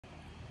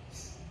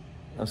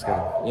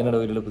നമസ്കാരം. Leonardo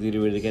Voila പുതിയൊരു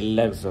വീഡിയോയിലേക്ക്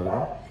എല്ലാവർക്കും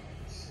സ്വാഗതം.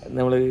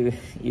 നമ്മൾ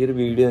ഈ ഒരു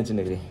വീഡിയോ എന്ന്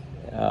വെച്ചിട്ടുണ്ടെങ്കിൽ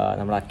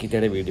നമ്മൾ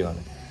അക്കിറ്റയുടെ വീഡിയോ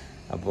ആണ്.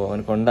 അപ്പോൾ അവൻ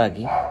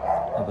കൊണ്ടാക്കി.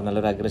 അപ്പോൾ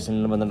നല്ലൊരു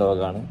അഗ്രഷനിൽ വന്ന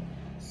ഡോഗാണ്.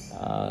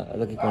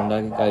 അതൊക്കെ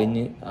കൊണ്ടാക്കി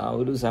കഴിഞ്ഞ് ആ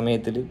ഒരു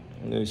സമയത്തിൽ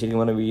ശരിക്കും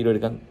പറഞ്ഞാൽ വീഡിയോ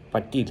എടുക്കാൻ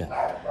പറ്റിയില്ല.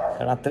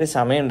 കാരണം അത്രയും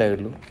സമയം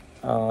ഉണ്ടായുള്ളൂ.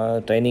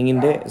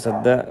 ട്രെയിനിങ്ങിൻ്റെ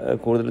ശ്രദ്ധ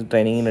കൂടുതൽ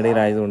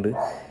ട്രെയിനിങ്ങിനിടയിലായതുകൊണ്ട്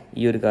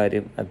ഈ ഒരു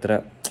കാര്യം അത്ര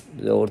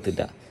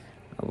ഓർത്തില്ല.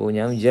 അപ്പോൾ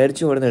ഞാൻ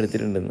വിചാരിച്ചു ഇവിടെ നിന്ന്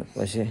എടുത്തിട്ടുണ്ടെന്ന്,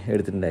 പക്ഷേ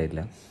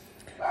എടുത്തിട്ടുണ്ടായില്ല.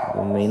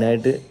 അപ്പോൾ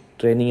മെയിനായിട്ട്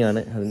ട്രെയിനിങ്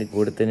ആണ്, അതിൻ്റെ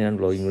കൂടെ തന്നെയാണ്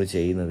വ്ളോഗിങ് കൂടി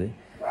ചെയ്യുന്നത്.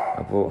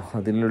 അപ്പോൾ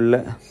അതിലുള്ള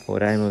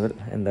പോരായ്മകൾ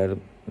എന്തായാലും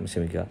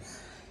ക്ഷമിക്കുക.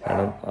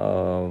 കാരണം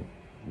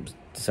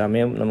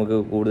സമയം നമുക്ക്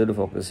കൂടുതൽ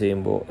ഫോക്കസ്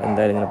ചെയ്യുമ്പോൾ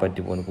എന്തായാലും ഇങ്ങനെ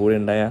പറ്റിപ്പോകുന്നു. കൂടെ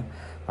ഉണ്ടായ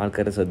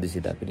ആൾക്കാരെ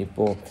ശ്രദ്ധിച്ചില്ല. പിന്നെ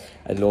ഇപ്പോൾ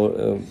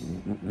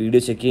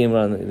വീഡിയോ ചെക്ക്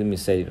ചെയ്യുമ്പോഴാണ് ഇത്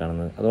മിസ്സായി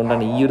കാണുന്നത്.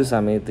 അതുകൊണ്ടാണ് ഈ ഒരു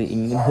സമയത്ത്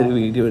ഇങ്ങനെ ഒരു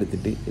വീഡിയോ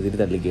എടുത്തിട്ട് ഇതിൽ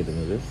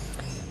തള്ളിക്കയറ്റുന്നത്.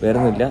 വേറെ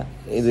ഒന്നുമില്ല,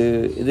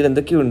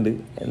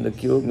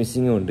 എന്തൊക്കെയോ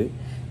മിസ്സിങ്ങും ഉണ്ട്.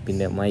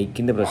 പിന്നെ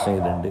മൈക്കിൻ്റെ പ്രശ്നം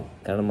ഇതിലുണ്ട്.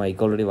 കാരണം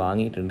മൈക്ക് ഓൾറെഡി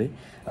വാങ്ങിയിട്ടുണ്ട്.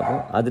 അപ്പോൾ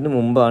അതിന്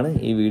മുമ്പാണ്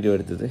ഈ വീഡിയോ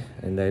എടുത്തത്.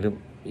 എന്തായാലും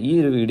ഈ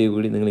ഒരു വീഡിയോ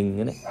കൂടി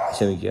നിങ്ങളിങ്ങനെ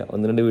ക്ഷമിക്കുക.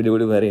 1-2 വീഡിയോ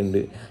കൂടി വേറെ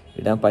ഉണ്ട്.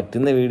 ഇടാൻ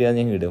പറ്റുന്ന വീഡിയോ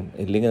ഞാൻ ഇടും,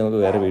 ഇല്ലെങ്കിൽ നമുക്ക്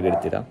വേറെ വീഡിയോ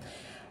എടുത്തിടാം.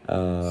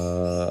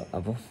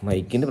 അപ്പോൾ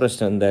മൈക്കിൻ്റെ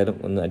പ്രശ്നം എന്തായാലും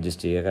ഒന്ന്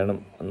അഡ്ജസ്റ്റ് ചെയ്യുക. കാരണം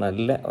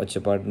നല്ല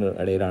ഒച്ചപ്പാട്ടിന്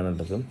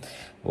ഇടയിലാണുള്ളത്.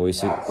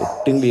 വോയിസ്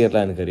ഒട്ടും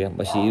ക്ലിയറിലാണ് എനിക്കറിയാം.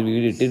 പക്ഷേ ഈ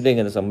വീഡിയോ ഇട്ടിട്ട്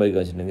എങ്ങനെ സംഭവിക്കുക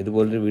വെച്ചിട്ടുണ്ടെങ്കിൽ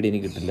ഇതുപോലൊരു വീഡിയോ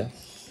എനിക്ക് കിട്ടില്ല.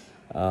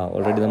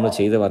 ഓൾറെഡി നമ്മൾ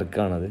ചെയ്ത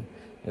വർക്കാണത്.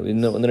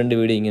 ഇന്ന് 1-2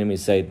 വീഡിയോ ഇങ്ങനെ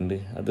മിസ്സായിട്ടുണ്ട്.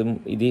 അതും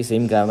ഇതേ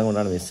സെയിം കാരണം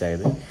കൊണ്ടാണ്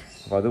മിസ്സായത്.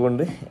 അപ്പോൾ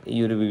അതുകൊണ്ട് ഈ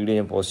ഒരു വീഡിയോ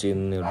ഞാൻ പോസ്റ്റ്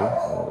ചെയ്യുന്നതേ ഉള്ളൂ.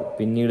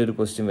 പിന്നീടൊരു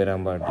ക്വസ്റ്റ്യൻ വരാൻ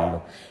പാടില്ലല്ലോ,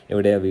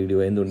 എവിടെയാണ് വീഡിയോ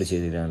എന്തുകൊണ്ട്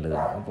ചെയ്തിട്ടാണുള്ളത്.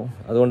 അപ്പോൾ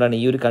അതുകൊണ്ടാണ്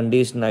ഈ ഒരു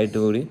കണ്ടീഷനായിട്ട്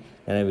കൂടി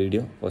ഞാൻ ആ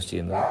വീഡിയോ പോസ്റ്റ്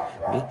ചെയ്യുന്നത്.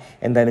 ഓക്കെ,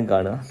 എന്തായാലും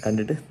കാണുക.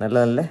 കണ്ടിട്ട് നല്ല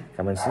നല്ല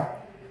കമൻറ്റ്സ്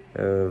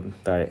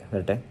താഴെ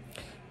വരട്ടെ.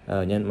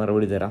 ഞാൻ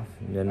മറുപടി തരാം.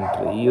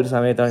 ഈ ഒരു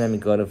സമയത്താണ് ഞാൻ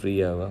മിക്കവാറും ഫ്രീ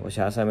ആവുക.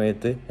 പക്ഷേ ആ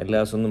സമയത്ത് എല്ലാ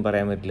ദിവസമൊന്നും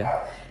പറയാൻ പറ്റില്ല.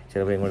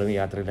 ചിലപ്പോൾ ഇങ്ങോട്ടും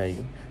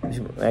യാത്രയിലായിരിക്കും.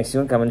 പക്ഷേ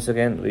മാക്സിമം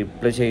കമൻറ്റ്സൊക്കെ ഞാൻ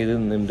റിപ്ലൈ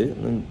ചെയ്യുന്നുണ്ട്,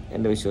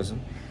 എൻ്റെ വിശ്വാസം.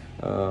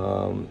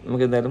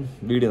 നമുക്ക് എന്തായാലും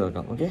വീഡിയോ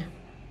നോക്കാം. ഓക്കെ,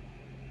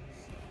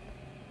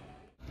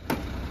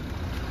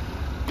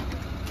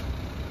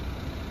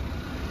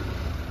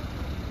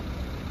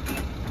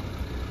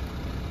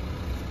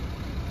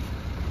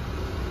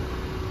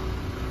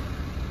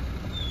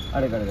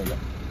 അടുക്ക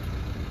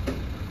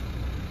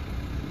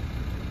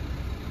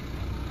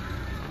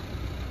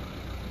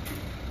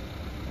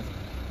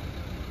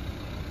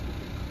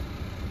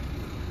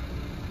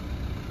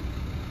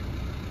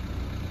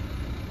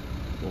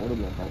റോഡ്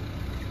ബ്ലോക്കാവും.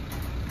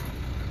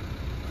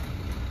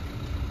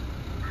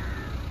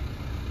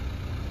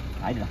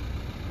 ആയില്ല,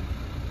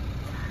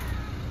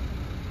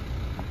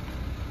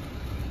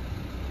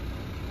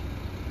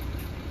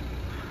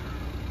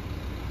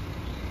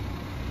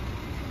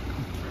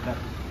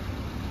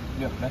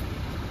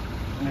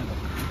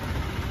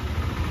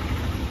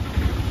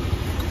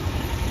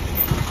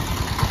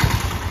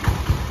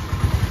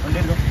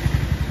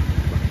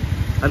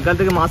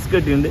 തൽക്കാലത്തേക്ക് മാസ്ക്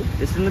കെട്ടിയിട്ടുണ്ട്.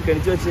 ജസ്റ്റ് ഒന്ന്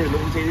കടിച്ചു വെച്ചേയുള്ളൂ,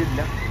 ഒന്നും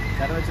ചെയ്തിട്ടില്ല.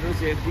 കാരണം വെച്ചിട്ട്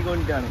സേഫ്റ്റിക്ക്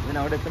വേണ്ടിയിട്ടാണ്. ഇതിന്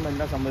അവിടെ എത്തുമ്പോൾ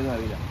എന്താ സംഭവിക്കുന്നത്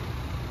അറിയില്ല.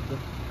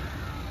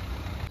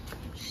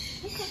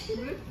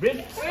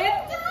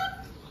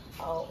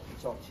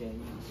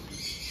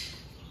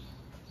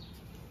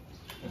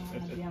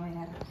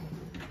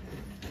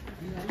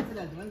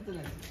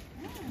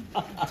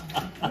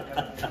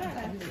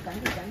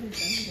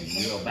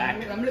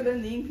 നമ്മളിത്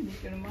നീങ്ങി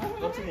നിൽക്കണമോ?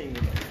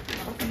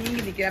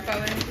 നീങ്ങി നിൽക്കുക. അപ്പൊ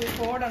അവനക്ക്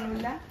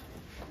ഫോടൊന്നുമില്ല.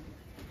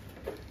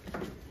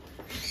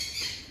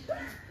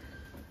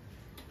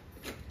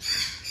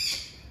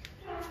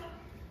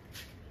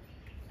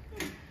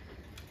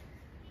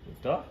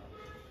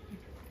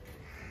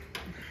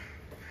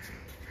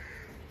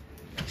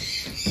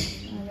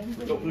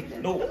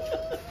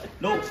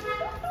 No.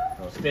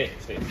 Stay.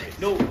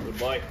 No, good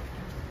boy.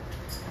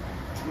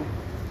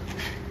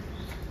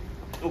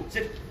 No,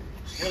 sit.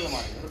 Let's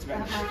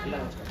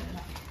go.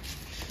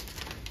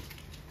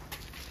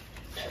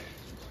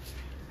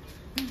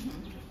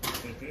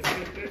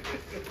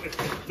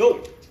 No.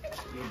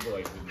 Good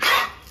boy.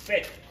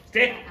 Sit.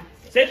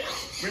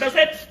 Brita,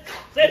 sit.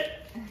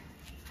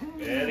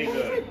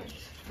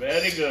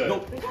 Very good. No.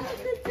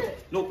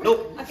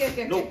 Okay.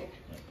 No.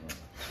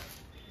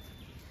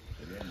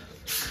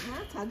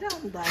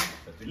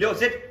 Leo,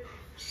 sit.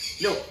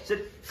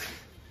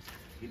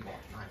 Good boy.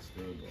 Nice,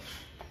 very good.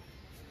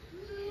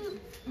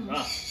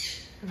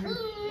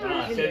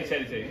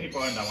 சரி நீ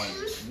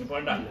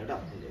bonda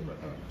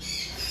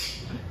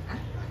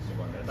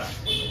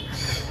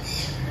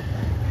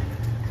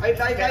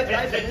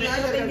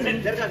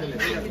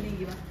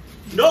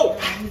No.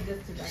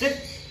 Sit.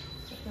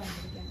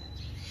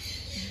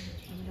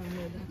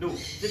 No,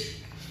 sit.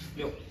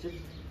 Leo, sit.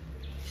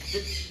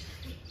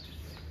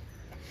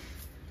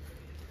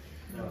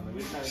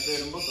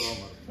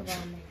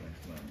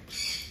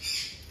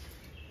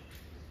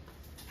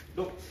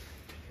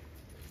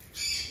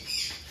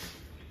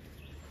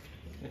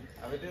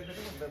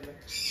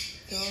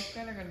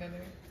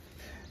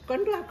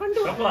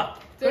 കൊണ്ടുവാ.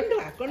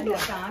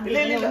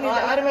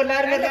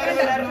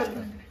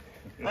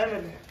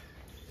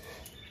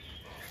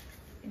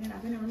 ഇങ്ങനെ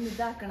അവനൊന്ന്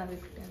ഇതാക്കണം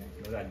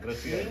ഒരു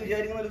aggressive നീ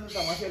വിചാരിക്കുന്ന ഒരു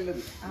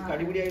തമാശയല്ലത്.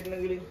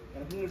 കടിപിടിയായിട്ടുണ്ടെങ്കിൽ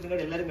എനിക്ക് കിട്ടുന്ന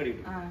എല്ലാവരും കടി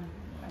കിട്ടും.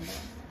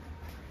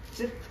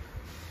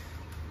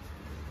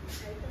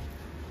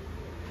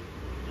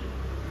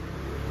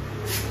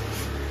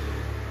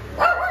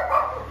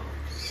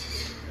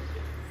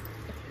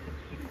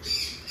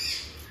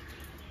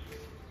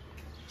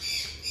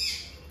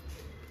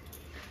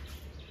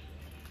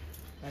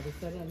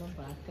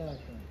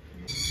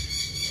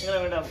 നിങ്ങളെ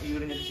വേണ്ട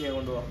ഇവിടെ നെറ്റ് ചെയ്യാൻ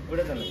കൊണ്ടുപോവാം.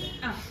 ഇവിടെ തന്നെ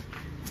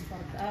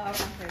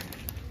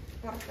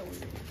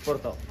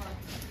പുറത്തോ?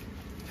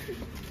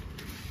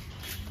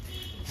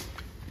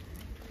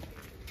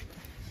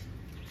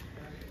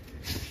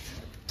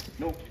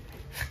 No.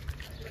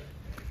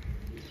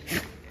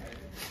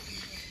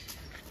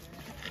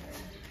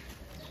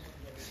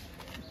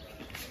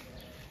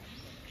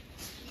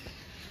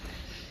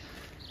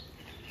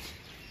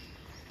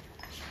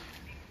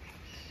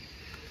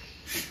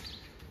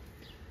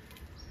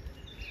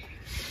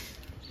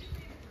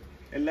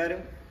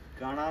 എല്ലാവരും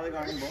കാണാതെ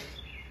കാണുമ്പോൾ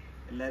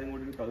എല്ലാവരും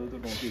കൂടി ഒരു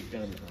കഥത്തോട്ട് നോക്കി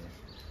ഇരിക്കുകയാണ്.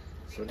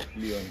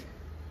 ലിയോൺ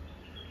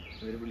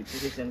ഇവർ വിളിച്ച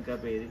ശേഷം എനിക്ക് ആ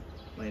പേര്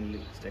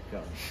മൈൻഡിൽ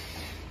സ്റ്റക്കാണ്.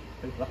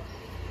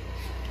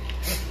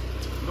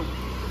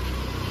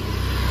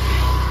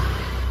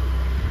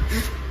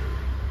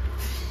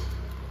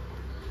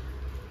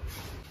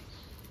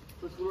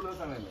 സ്കൂളിലുള്ള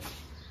സമയമല്ലേ?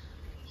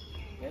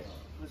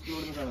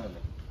 സ്കൂളിലുള്ള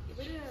സമയമല്ലേ?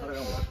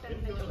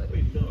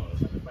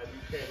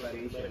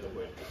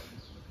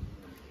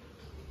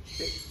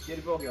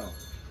 ചെരുപ്പ് ഓക്കെ ആണോ?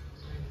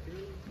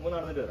 നമുക്ക്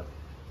നടന്നിട്ട് വരാം.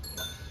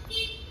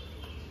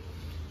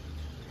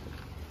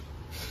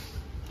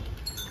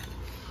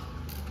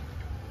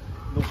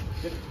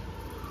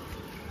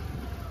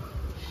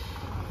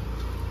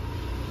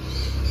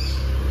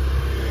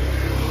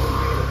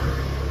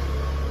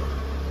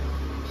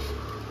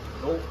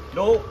 No,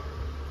 no,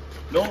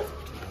 no,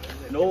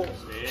 no.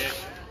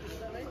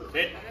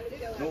 Sit.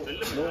 No,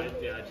 no.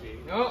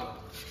 No.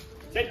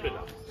 Sit,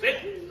 beta. Sit.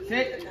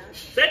 Sit.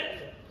 Sit.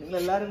 നിങ്ങൾ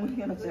എല്ലാവരും കൂടി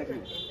ഞാൻ മനസ്സിലാക്കി.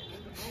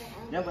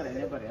 ഞാൻ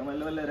പറയാം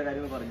വല്ല വല്ല ഓരോ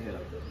കാര്യങ്ങൾ പറഞ്ഞു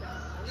തരാം.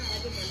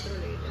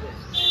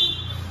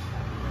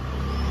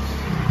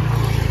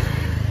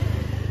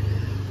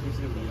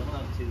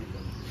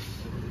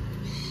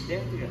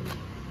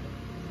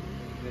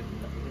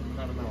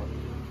 നടന്നാൽ മതി.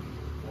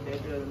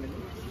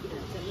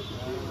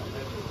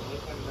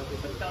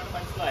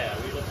 മനസ്സിലായോ?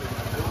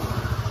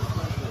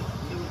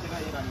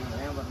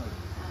 ഞാൻ പറഞ്ഞത്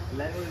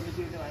എല്ലാവരും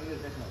ഒരുമിച്ച് ഭയങ്കര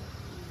വ്യത്യാസമാണ്.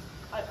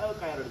 അത്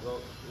കയറെടുക്കോ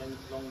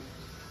ലോങ്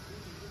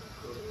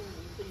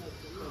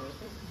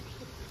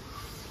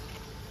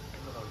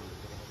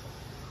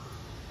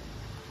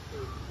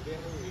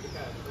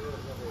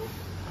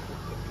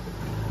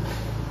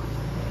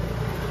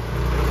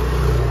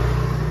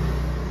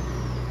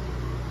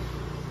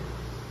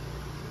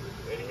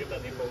എനിക്ക്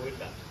തന്നെ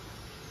പോവില്ല.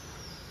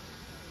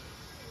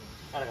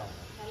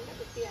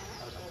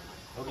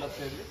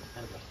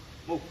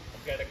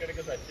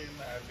 ഇടയ്ക്കിടയ്ക്ക് ടച്ച്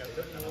ചെയ്യുന്ന ആൾക്കാർ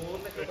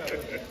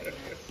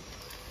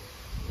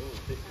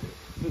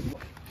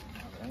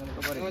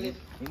അങ്ങനെയൊക്കെ പറയും. ഇനി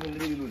എൻ്റെ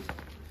രീതിയിൽ വിളിച്ചു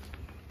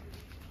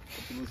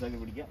കുറച്ച് ലൂസാക്കി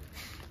പിടിക്കാം.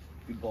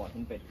 ഇപ്പോൾ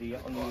പെറ്റ്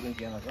ചെയ്യുക, ഒന്ന് യൂറിൻ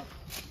ചെയ്യാൻ നോക്കാം.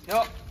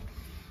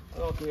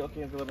 ഓക്കെ ഓക്കെ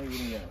എന്നൊക്കെ പറഞ്ഞാൽ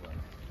യൂറിൻ ചെയ്യാൻ നോക്കാം.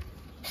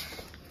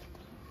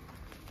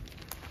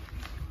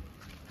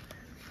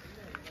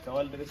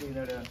 ടോയ്ലറ്റൊക്കെ ചെയ്യുന്ന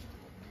എവിടെയാണ്?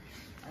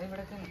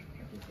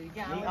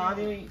 നീ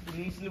ആദ്യം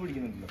ലീസിൽ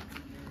പിടിക്കുന്നുണ്ടല്ലോ,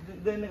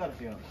 ഇത് തന്നെ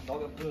കറക്റ്റ് ചെയ്യണം.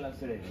 ഡോഗ് എപ്പോഴും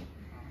ലെഫ്റ്റ് സൈഡ് ആയിരിക്കും.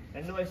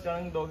 2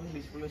 വയസ്സാണെങ്കിൽ ഡോഗ്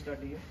ഡിസ്പ്ലേ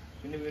സ്റ്റാർട്ട് ചെയ്യും,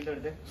 പിന്നെ വീണ്ടും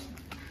അടുത്ത്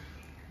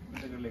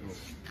ഇതൊക്കെയിലേക്ക്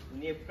പോകും.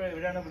 ഇനി എപ്പോഴും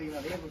എവിടെയാണ്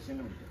പിടിക്കുന്നത് അതേ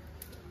പൊസിഷനിൽ പിടിക്കുക.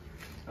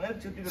 അങ്ങനെ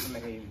ചുറ്റി കിട്ടില്ല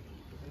കയ്യിൽ.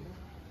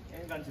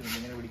 ഞാൻ കാണിച്ചിട്ടുണ്ട്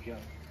ഇങ്ങനെ പിടിക്കുക.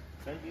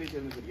 ഫ്രണ്ട് ലീസ്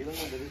എല്ലാം പിടിക്കുക.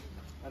 ഇതൊന്നും ഉണ്ടത്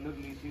നല്ലൊരു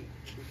ലീസ്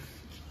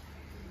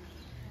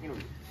ഇങ്ങനെ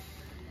പിടിക്കും.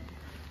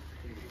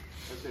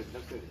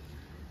 ലെഫ്റ്റ്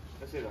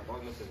സൈഡാണ്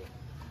ഡോഗ് ലെഫ്റ്റ് സൈഡ്.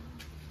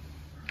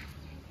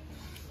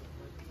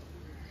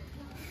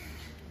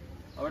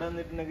 അവിടെ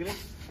വന്നിട്ടുണ്ടെങ്കിൽ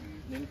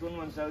നിനക്കൊന്നും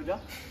മനസ്സിലാവില്ല,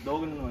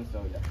 ഡോഗിനൊന്നും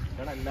മനസ്സിലാവില്ല.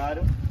 കാരണം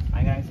എല്ലാവരും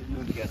ഭയങ്കര ആൻസൈറ്റിൽ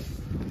പിടിക്കാറ്.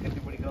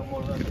 കെട്ടിപ്പിടിക്കണം,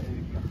 മോള്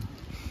പിടിക്കുക.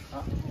 ആ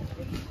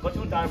കുറച്ചും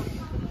കൂടി താഴെ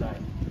പിടിക്കും, കുറച്ച് താഴെ.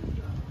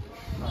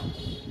 ആ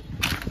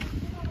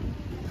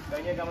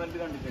കഴിഞ്ഞ കമൻറ്റ്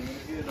കണ്ടിട്ട്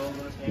എനിക്ക്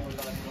ഡോഗിനോട് സ്നേഹം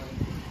കളക്ഷൻ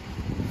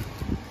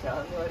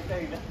അതൊന്നും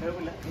അവർക്കായില്ല.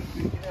 കുഴപ്പമില്ല, നീ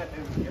പിടിക്കുന്ന കണ്ടേ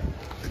പിടിക്കുക.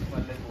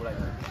 നല്ല കൂടായി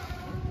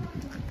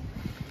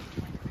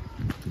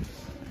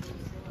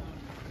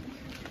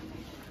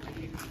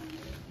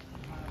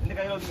എൻ്റെ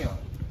കൈ ഒതുങ്ങിയോ?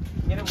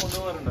 ഇങ്ങനെ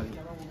കൊണ്ടുപോകാറുണ്ടോ?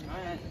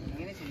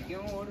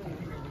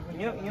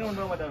 ഇങ്ങനെ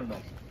കൊണ്ടുപോകാൻ പറ്റാറുണ്ടോ?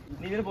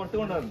 നീ ഇതിന് പുറത്ത്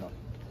കൊണ്ടുപോകാറുണ്ടോ?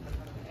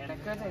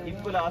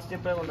 ഇപ്പൊ ലാസ്റ്റ്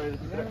എപ്പോഴാണ് കൊണ്ടുപോയത്?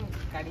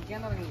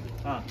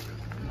 ആ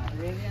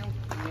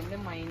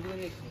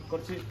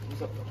കുറച്ച്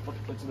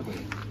കൊച്ചത്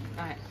പോയി.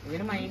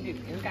 ഇവന് മൈൻഡ്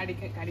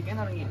കടിക്കാൻ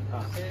തുടങ്ങി.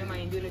 ഇവന്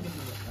മൈൻഡ്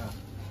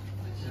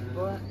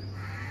ഇപ്പൊ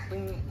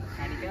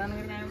കടിക്കാൻ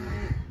തുടങ്ങി. ഞാൻ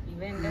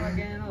ഇവ എന്റെ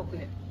മറ്റേ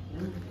നോക്കില്ല.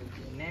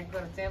 പിന്നെ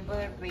കുറച്ചപ്പോ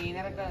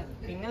ട്രെയിനറൊക്കെ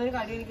പിന്നെ ഒരു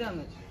കളി എനിക്ക്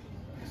തന്നു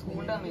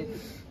സ്കൂളിന്റെ സമയത്ത്.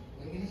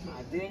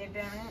 അത്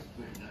കഴിഞ്ഞിട്ടാണ്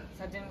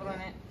സച്ചിൻ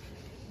ബ്രോനെ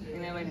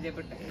ഇങ്ങനെ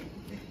പരിചയപ്പെട്ടത്.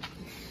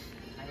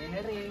 അതിന്റെ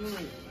ട്രെയിനിങ്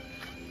പോയി.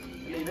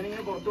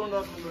 ഇവനിങ്ങനെ പുറത്ത്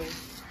കൊണ്ടുപോകാറുണ്ടോ?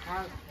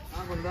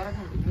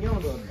 കൊണ്ടുപോകാറൊക്കെ ഉണ്ട്. ഇങ്ങനെ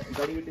കൊണ്ടുപോകുന്നുണ്ടോ?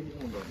 കടി കിട്ടി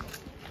കൊണ്ടുപോകുന്നു?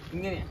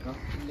 ഇങ്ങനെയാ?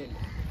 ഇല്ല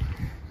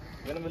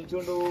ഇവനെ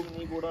വിളിച്ചുകൊണ്ട് പോകും,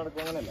 നീ കൂടെ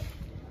നടക്കും, അങ്ങനെയല്ല.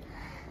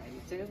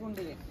 വലിച്ചൊക്കെ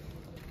കൊണ്ടുവരും.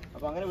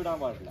 അപ്പോൾ അങ്ങനെ വിടാൻ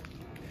പാടില്ല.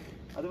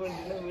 അത്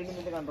വേണ്ടിയിട്ട് വീണ്ടും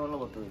നിന്റെ കൺട്രോളിൽ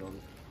പുറത്ത് വരും.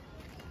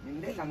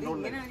 നിന്റെ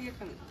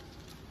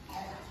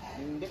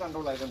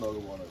കൺട്രോളായിരിക്കും ഡോഗ്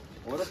പോകുന്നത്.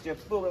 ഓരോ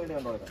സ്റ്റെപ്പ് ഒക്കെ വേണ്ടി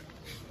കൺട്രോൾ ചെയ്യണം.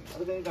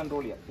 അത് കഴിഞ്ഞ്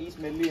കൺട്രോൾ ചെയ്യാം. ഈ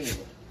സ്മെല്ല്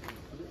ചെയ്യുന്നില്ല,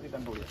 അത് നീ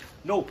കൺട്രോൾ ചെയ്യാം.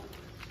 നോ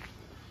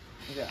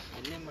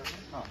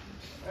ആ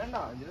വേണ്ട,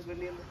 ഇതിന്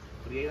സ്മെല്ല് ചെയ്യുന്നത്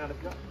ഫ്രീ ആയി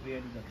നടക്കുക, ഫ്രീ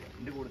ആയിട്ട് നടക്കുക.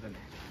 എൻ്റെ കൂടെ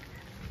തന്നെ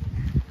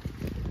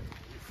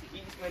ഈ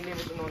സ്മെല്ല് ചെയ്യാൻ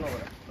പറ്റുന്ന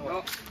പറയാം.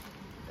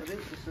 അത്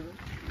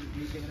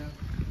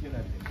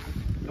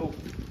നോ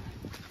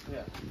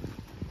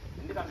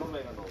എൻ്റെ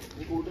കൺട്രോളിലായി കണ്ടോ.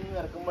 നീ കൂട്ടിൽ നിന്ന്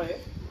ഇറക്കുമ്പോഴേ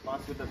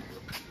മാസ്ക് ഇട്ട്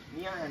എടുക്കും.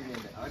 നീ ആ ഹാൻഡിൽ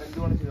ചെയ്യണ്ടേ,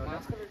 അവരെന്തുകൊണ്ട് ചെയ്തോ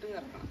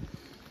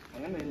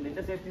അങ്ങനെ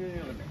നിന്റെ സേഫ്റ്റി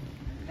നോക്കട്ടെ.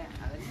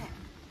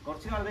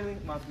 കുറച്ച് നാളത്തെ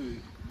മാസ്ക്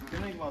വീഴും,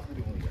 പിന്നെ എനിക്ക് മാസ്ക്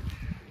റിമൂവ് ചെയ്യാം.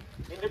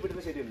 നിന്റെ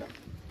പിടിച്ച് ശരിയല്ല,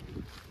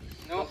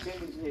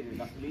 പിടിച്ച്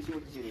ശരിയില്ല, ലീശ്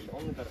പിടിച്ച് ശരിയില്ല,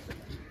 ഒന്നും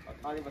തരത്തില്ല.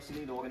 ആദ്യം ഫസ്റ്റ്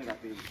നീ ഡോഗിനെ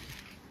കട്ട് ചെയ്യും.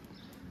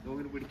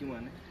 ഡോഗിന് പിടിക്കുമ്പോൾ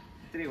തന്നെ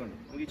ഇത്രയും കൊണ്ട്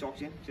നമുക്ക് ഈ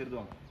ചോക്സിൻ ചെറുത്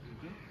വാങ്ങാം.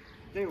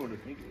 ഇത്രയും കൊണ്ട്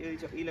എനിക്ക്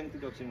ഈ ലെങ്ത്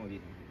ചോക്സിൻ മതി.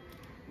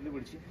 ഇത്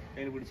പിടിച്ച്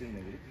കയ്യിൽ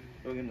പിടിച്ചിരുന്നെങ്കിൽ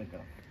ഡോഗിന്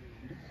നിൽക്കണം.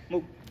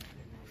 മൂവ്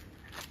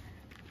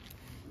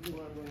ഈ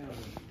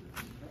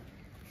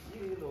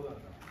രീതിയിൽ ഡോഗ്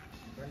നടക്കണം.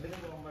 ഫ്രണ്ടിലും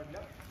പോകാൻ പാടില്ല,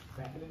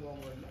 ബാക്കിലും പോകാൻ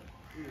പാടില്ല.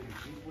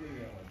 പീസ്ഫുള്ളി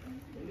ചെയ്യാൻ പാടില്ല.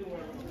 എന്ത്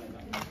പോകണം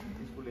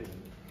പീസ്ഫുള്ളി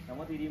ചെയ്യുന്നത്.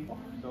 നമ്മൾ തിരിയുമ്പോൾ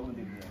ഡോഗ്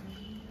തിരിഞ്ഞാണ്.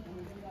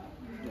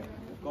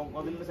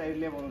 അതിൻ്റെ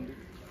സൈഡിലേ പോകുന്നുണ്ട്.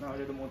 ഞാൻ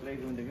അവിടെ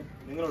മൂത്രയിക്കുന്നുണ്ടെങ്കിൽ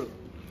നിങ്ങളോട്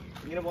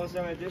ഇങ്ങനെ പോകുന്ന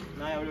സമയത്ത്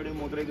ഞാൻ അവിടെ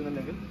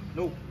മൂത്രയിക്കുന്നുണ്ടെങ്കിൽ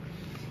നോ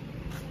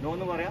നോ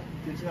എന്ന് പറയാം.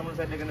 തിരിച്ച് നമ്മുടെ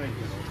സൈഡിലേക്ക് തന്നെ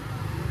വയ്ക്കുക.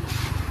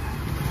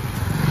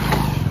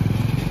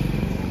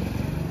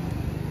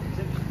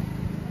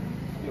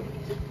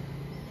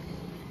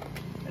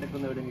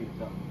 ഇടയ്ക്കൊന്ന് എവിടെയെങ്കിലും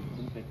ഇരുത്താം,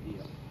 ഒന്ന് സെറ്റ്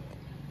ചെയ്യുക.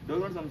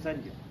 ഡോഗിനോട്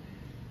സംസാരിക്കുക.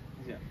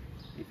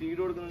 ഈ ഫീഡ്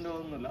കൊടുക്കുന്നുണ്ടോ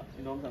ഒന്നുമില്ല, ഈ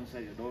ഡോഗ്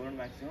സംസാരിക്കുക. ഡോഗിനോട്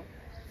മാക്സിമം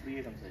ഫ്രീ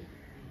ആയി സംസാരിക്കുക.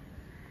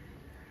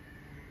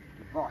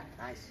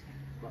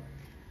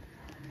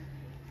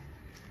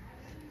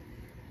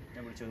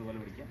 ഞാൻ പിടിച്ചതുപോലെ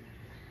പിടിക്കാം,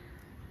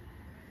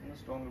 ഒന്ന്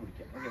സ്ട്രോങ്ങിൽ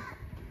പിടിക്കാം.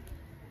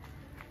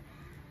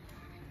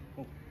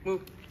 ഓക്കെ,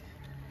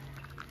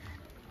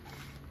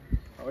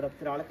 അവിടെ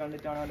എത്ര ആളെ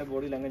കണ്ടിട്ടാണ് അവൻ്റെ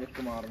ബോഡിയിൽ അങ്ങനെ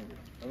ജസ്റ്റ് മാറുന്നത്.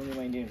 അതൊന്നും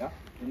മൈൻഡ് ചെയ്യണ്ട.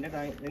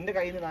 നിന്റെ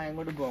കയ്യിൽ നിന്ന് ഞാൻ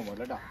എങ്ങോട്ടും പോകാൻ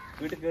പാടില്ല കേട്ടോ.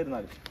 വീട്ടിൽ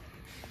കയറുന്നാലും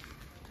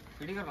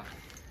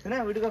പിന്നെ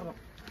വീട്ടിൽ കയറണം.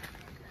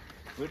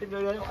 വീട്ടിൽ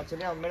കയറിയാലും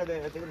അച്ഛൻ്റെ അമ്മയുടെ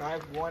ദേഹത്തേക്ക് നായ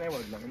പോകാനേ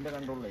പാടില്ല. നിന്റെ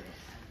കൺട്രോളിലായിരിക്കും.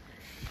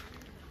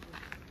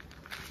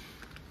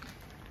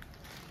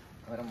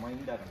 അവരെ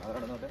മൈൻഡാക്കണം.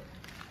 അവരുടെ നോട്ടെ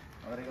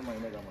അവരൊക്കെ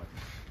മൈൻഡാക്കാൻ പാടില്ല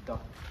കേട്ടോ.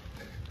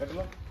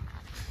 കേട്ടല്ലോ,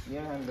 നീ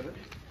ഹാൻഡർ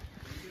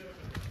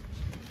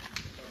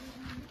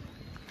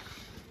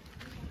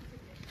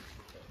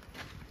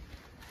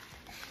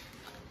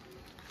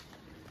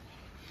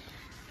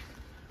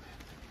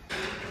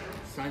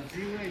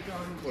സജീവമായിട്ട്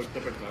ആണ്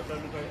പൊരുത്തപ്പെട്ടത്.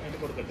 അതാണ് അതിന്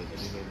കൊടുക്കട്ടെ.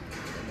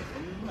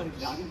 ഒന്നും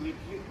അറിയില്ല. ആദ്യം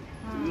വീട്ടിൽ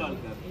ഉള്ള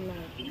ആൾക്കാർ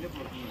പിന്നെ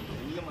പുറത്തുനിന്ന്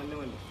എല്ലാം മല്ല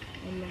മല്ല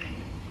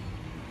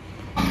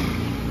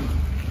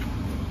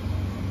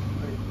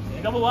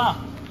പോവാ.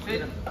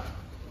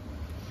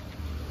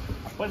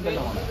 അപ്പോൾ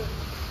ഉണ്ടല്ലോ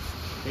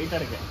വെയിറ്റ്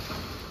അടയ്ക്കാം.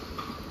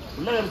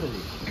 ഉള്ള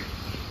കരുത്തല്ലേ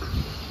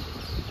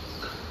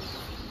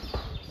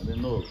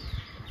അതെന്തോ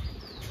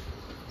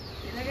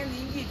ഇതൊക്കെ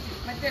നീക്കിയിട്ട്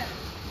മറ്റേ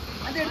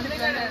അത്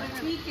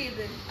നീക്ക്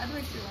ചെയ്ത് അത്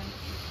വെച്ച്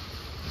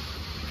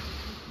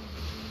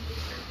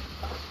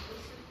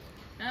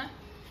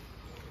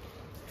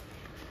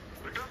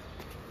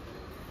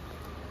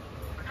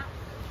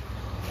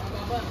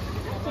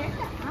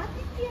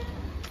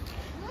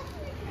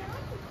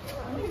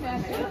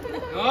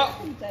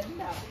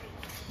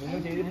നിങ്ങൾ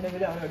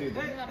ചെയ്തിട്ടുണ്ടെങ്കിൽ അവൻ അടി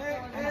കിട്ടും.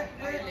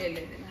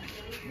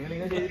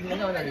 നിങ്ങളിങ്ങനെ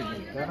ചെയ്തിട്ടുണ്ടെങ്കിൽ അവൻ അടി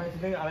കിട്ടും. കാരണം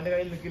വെച്ചിട്ടുണ്ടെങ്കിൽ അവൻ്റെ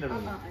കയ്യിൽ നിൽക്കില്ലല്ലോ.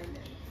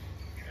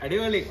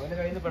 അടിപൊളി, അവൻ്റെ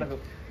കയ്യിൽ നിന്ന്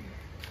പിടക്കും.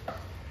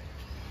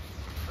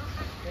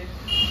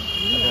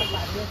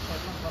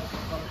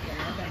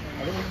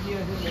 അത്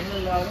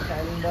നിങ്ങളെല്ലാവരും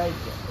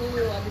സൈലൻ്റായിരിക്കും.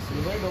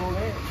 ഇവ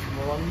ഡോഗെ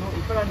വന്നു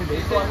ഇപ്പം കണ്ടില്ലേ,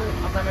 ഇപ്പം വന്ന്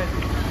ആ സമയത്ത്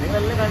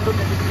നിങ്ങളെല്ലാം കണ്ടു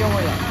തെറ്റിപ്പിക്കാൻ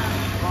പോയാ.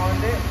 അപ്പോൾ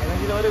അവൻ്റെ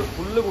ഏതെങ്കിലും ഒരു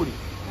ഫുള്ള് കൂടി,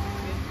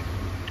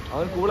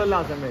 അവൻ കൂടല്ല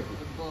ആ സമയത്ത്.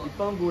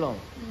 ഇപ്പം അവൻ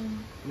കൂടാവും.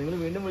 നിങ്ങൾ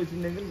വീണ്ടും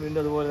വിളിച്ചിട്ടുണ്ടെങ്കിൽ വീണ്ടും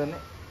അതുപോലെ തന്നെ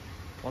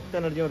മൊത്തം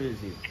എനർജി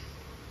റിലീസ് ചെയ്യും.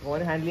 അപ്പോൾ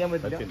അവന് ഹാൻഡിൽ ചെയ്യാൻ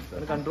പറ്റില്ല,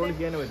 അവന് കൺട്രോൾ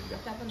ചെയ്യാനേ പറ്റില്ല.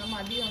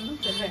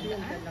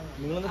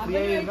 നിങ്ങളൊന്ന് ഫ്രീ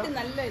ആയി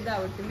നല്ല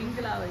ഇതാവട്ടെ,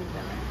 മിങ്കിളാവില്ല.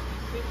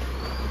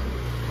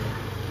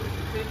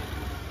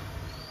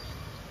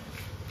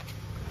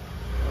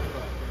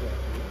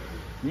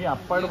 നീ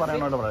അപ്പാട്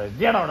പറയണോട്ട് പറയാം.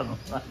 എത്തിയാണോ അവിടെ നിന്ന്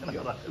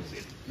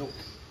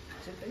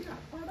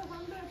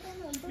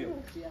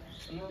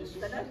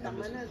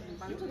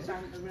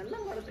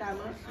വെള്ളം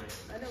കൊടുക്കാമോ?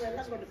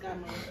 വെള്ളം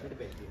കൊടുക്കാമോ?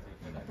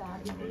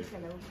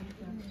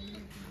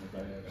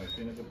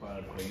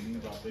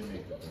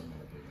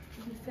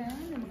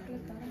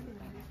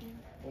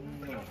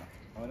 ഒന്നും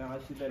അവന്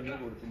ആവശ്യമില്ല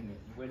കൊടുക്കുന്നു.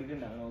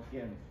 പേടിക്കണ്ട, അവൻ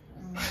ഓക്കെയാണ്.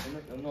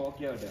 ഒന്ന്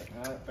ഓക്കെ ആവട്ടെ,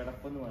 ആ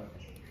പിടപ്പൊന്ന് മാറട്ടെ.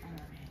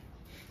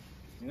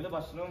 നിങ്ങൾ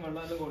ഭക്ഷണവും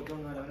വെള്ളമെല്ലാം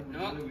കൊടുത്തോന്നാലും അവന്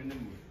കുട്ടികൾ വീണ്ടും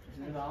പോകും. പക്ഷെ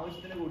നിങ്ങൾ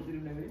ആവശ്യത്തിന്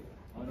കൊടുത്തിട്ടുണ്ടെങ്കിൽ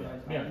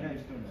അവൻ്റെ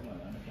ഇഷ്ടമുണ്ട്.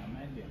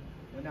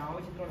 അവൻ്റെ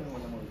ആവശ്യത്തിനാണ്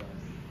വെള്ളം കൊടുക്കാൻ.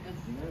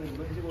 നിങ്ങൾ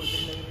നിർബന്ധിച്ച്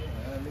കൊടുത്തിട്ടുണ്ടെങ്കിൽ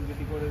അതെല്ലാം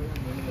കിട്ടിക്കോളും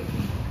വീണ്ടും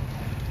കഴിക്കും.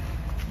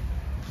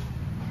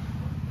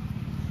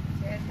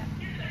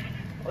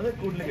 ഒന്ന്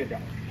കൂടുതൽ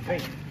കയറ്റാം.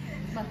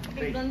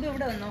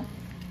 ഇവിടെ വന്നോ?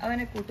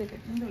 അവനെ കൂട്ടിട്ട്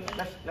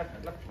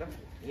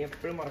നീ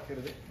എപ്പോഴും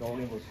മറക്കരുത്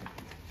ഡോഗിങ് position.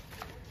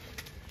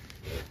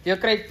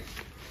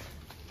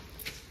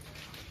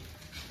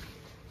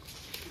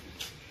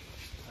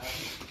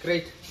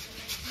 Great.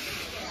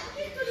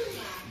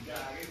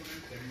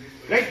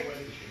 Great.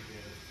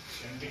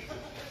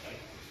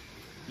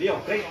 Leo,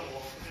 great.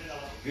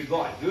 Good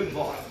boy, good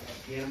boy.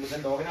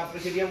 ഡോഗിനെ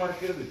appreciate ചെയ്യാൻ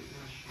മറക്കരുത്.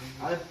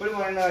 അതെപ്പോഴും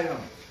പറയേണ്ട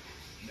കാര്യമാണ്.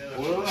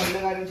 ഓരോ നല്ല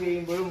കാര്യം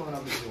ചെയ്യുമ്പോഴും അവൻ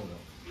അപ്രീഷിയേറ്റ് ചെയ്യണം.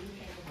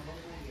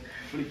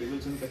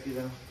 വിളിച്ചൊന്ന് കട്ട്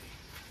ചെയ്താണ്.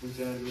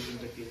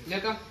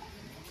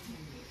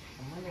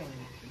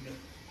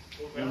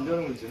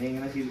 എന്തോന്ന് വിളിച്ചു? നീ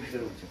എങ്ങനെ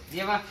ശീലിപ്പിച്ചത് വിളിച്ചു?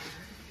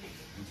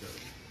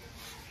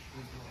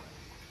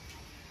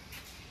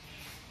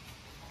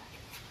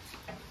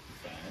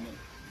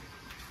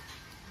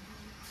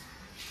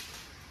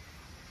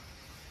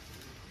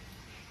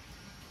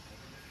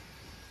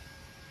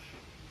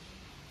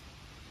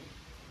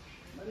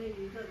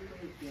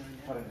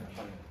 പറഞ്ഞു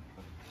പറഞ്ഞു.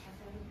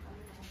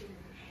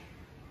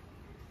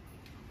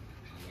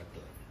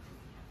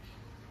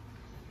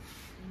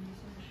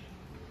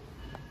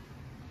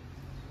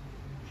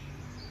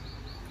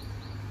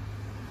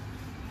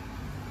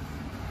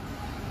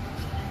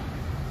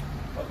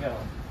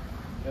 ഓക്കെയാണോ?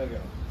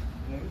 ഓക്കെയാണോ?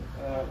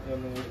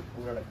 നിങ്ങൾ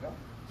കൂടെ അടക്കാം.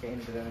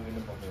 ചെയിനിട്ട് തന്നെ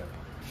വീണ്ടും പുറത്ത്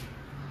കിടക്കാം.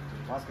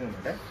 മാസ്ക്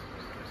നിന്നിട്ടെ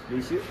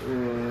ലീശ്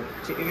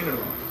എങ്ങനെ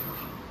എടുക്കണം?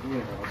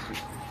 ഇങ്ങനെ ഇടാം.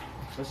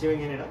 ഫസ്റ്റ്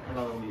എങ്ങനെ ഇടാം?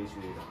 അതാണ് നമുക്ക് ലീശ്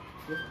ചെയ്താൽ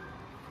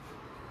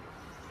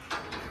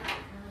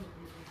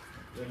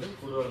വീണ്ടും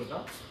കൂടുതൽ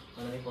എടുക്കാം.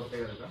 അല്ലെങ്കിൽ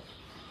പുറത്തേക്ക് എടുക്കാം.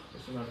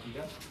 ജസ്റ്റ്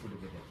നടത്തിക്കാം.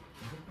 കുടിപ്പിക്കാം.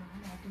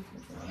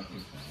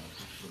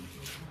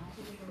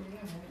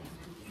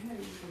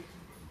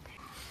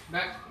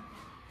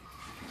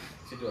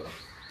 ചുറ്റുവരാം.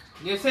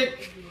 Yes, it.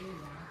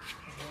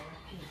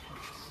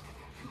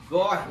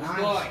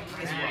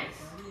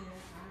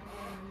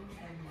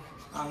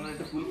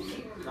 അങ്ങോട്ട്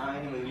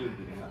നായനെ വെയിൽ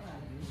എടുത്തിട്ടില്ല.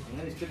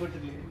 അങ്ങനെ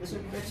ഇഷ്ടപ്പെട്ടില്ല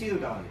ടച്ച് ചെയ്ത്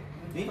വിട്ടാൽ മതി.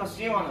 നീ ഫസ്റ്റ്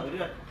ടൈമാണ് ഒരു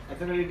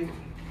എത്ര കളി കിട്ടി?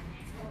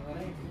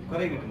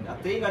 കുറെ കിട്ടുന്നുണ്ട്.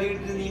 അത്രയും കളി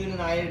കിട്ടിട്ട് നീ ഇങ്ങനെ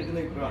നായ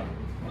എടുക്കുന്നത് ഇപ്പോഴാണ്.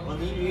 അപ്പൊ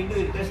നീ വീണ്ടും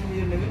ഇറിറ്റേഷൻ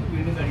ചെയ്തിട്ടുണ്ടെങ്കിൽ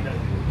വീണ്ടും കളി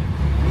കളിക്കും.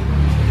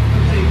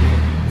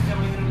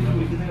 നമ്മളിങ്ങനെ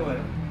വിളിക്കുന്നതിന്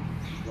പകരം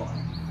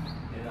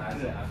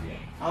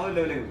ആ ഒരു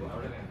ലെവലിലേക്ക് പോകാം.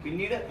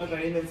 പിന്നീട്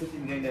കഴിയുന്നതനുസരിച്ച്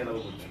ഇന്ത്യൻ്റെ ഇളവ്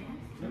കൊടുക്കാം.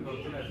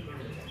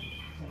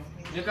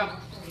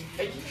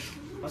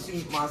 ഫസ്റ്റ്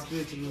മാസ്ക്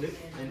വെച്ചിട്ടുണ്ട്.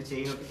 അതിന്റെ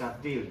ചെയിനൊക്കെ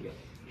കറക്റ്റ് ചെയ്ത് വെക്കുക.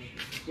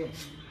 ഓക്കെ,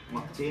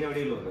 ചെയിൻ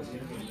എവിടെയുള്ളൂ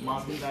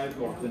മാസ്കിന് താഴെ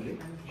കുളത്തുണ്ട്.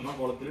 എന്നാൽ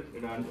കുളത്തിൽ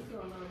ഇടാണ്ട്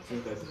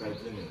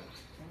കഴുത്തിൽ തന്നെ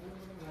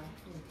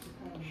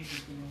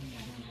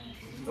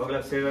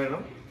ലെഫ്റ്റ് സൈഡ്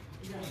വേണം.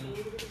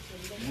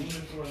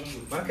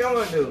 മറക്കാൻ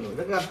പറ്റുന്നു.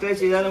 ഇതൊക്കെ കറക്റ്റായി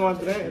ചെയ്താൽ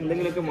മാത്രമേ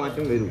എന്തെങ്കിലുമൊക്കെ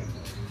മാറ്റം വരൂ.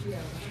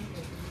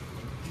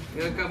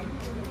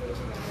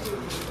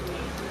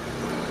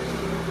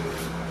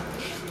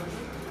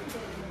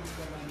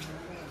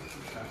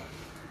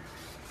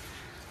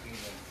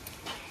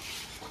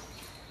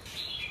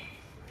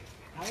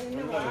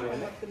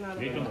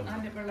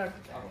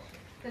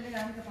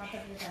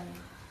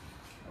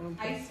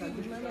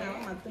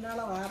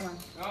 മറ്റന്നാളെ വാറാം.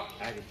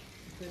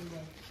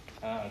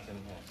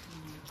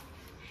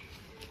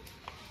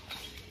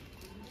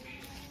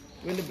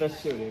 ഇവന്റെ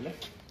ബ്രഷ് എവിടെയല്ലേ?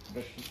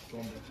 ബ്രഷ്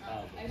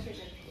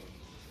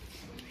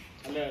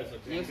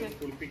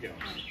കുളിപ്പിക്കാം.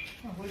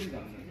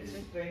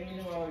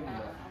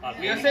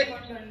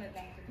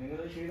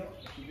 നിങ്ങളുടെ ക്ഷീണം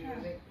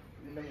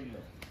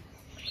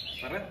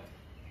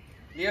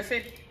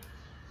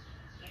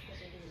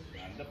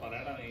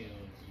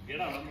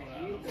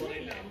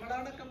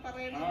നമ്മളോടൊക്കെ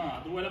പറയണം.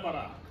 അതുപോലെ പറ.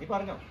 നീ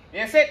പറഞ്ഞോ?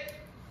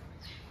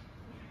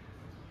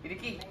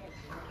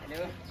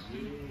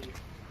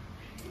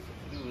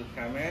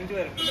 കമാൻഡ്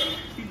വരത്തില്ല.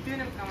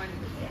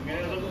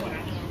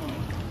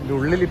 എന്റെ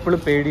ഉള്ളിൽ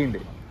ഇപ്പോഴും പേടിയുണ്ട്.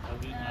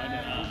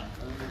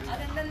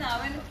 അതെന്തെന്ന്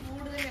അവൻ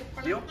കൂടുതൽ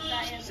എപ്പോഴും Leo,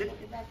 sit.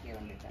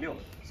 Leo,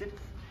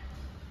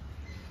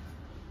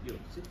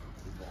 sit.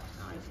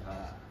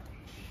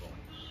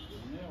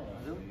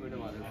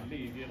 നല്ല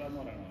ഈസിയടാന്ന്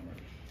പറയണ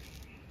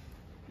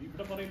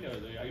ഇവിടെ പറയില്ല.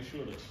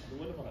 ഐഷോട്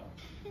അതുപോലെ പറയാം.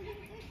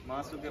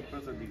 മാസ്ക് ഒക്കെ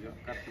എപ്പോഴും ശ്രദ്ധിക്കുക.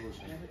 Correct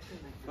position.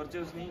 കുറച്ച്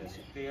ദിവസം നീ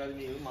കൈകാര്യം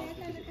ചെയ്ത്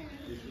മാസ്ക്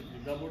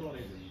ജിദ്ദാബോർഡ്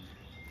പറയില്ല.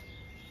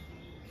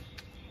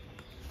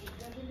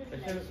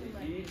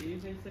 ഈ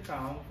ഫേസ്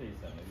കാം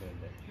ഫേസ് ആണ് അല്ലേ?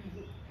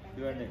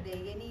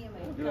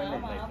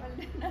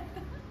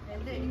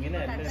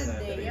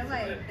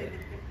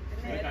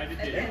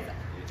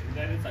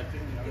 എന്തായാലും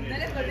സച്ചിൻ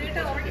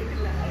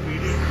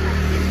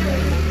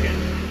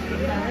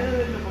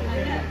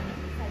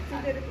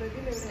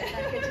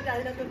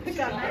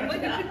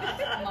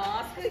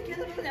മാസ്ക്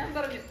വെക്കാതെ ഞാൻ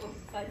പറഞ്ഞു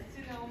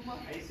സച്ചിൻ അമ്മ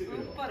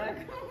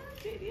സൂപ്പറാക്കും.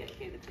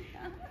 ശരിയാക്കി എടുത്തില്ല.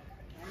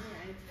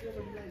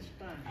 അവന്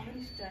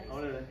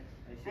ഇഷ്ടമായി.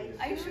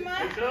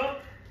 ഐഷുമാൻ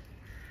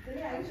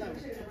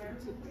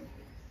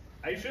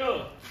ഐഷോ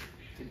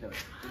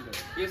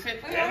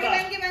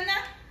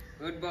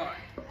Good boy.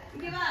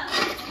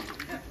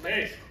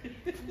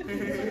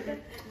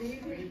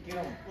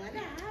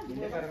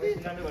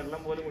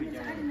 വെള്ളം പോലും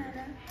കുടിക്കാൻ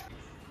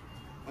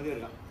മതി.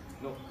 വരാം.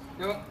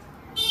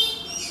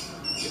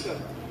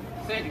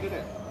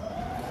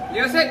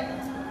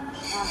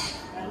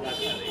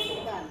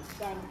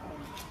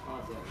 ആ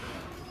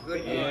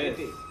Good boy.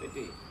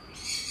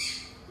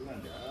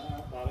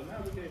 പറഞ്ഞാൽ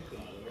അത്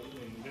കേൾക്കും. അതുകൊണ്ട്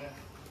നിന്റെ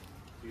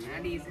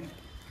Decent.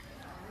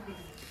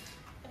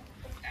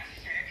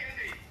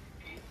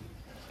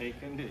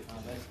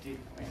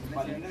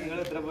 നിങ്ങൾ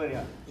എത്ര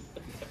പോരാ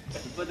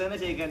ഇപ്പൊ തന്നെ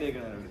ഷെയ്ക്കാൻ്റെ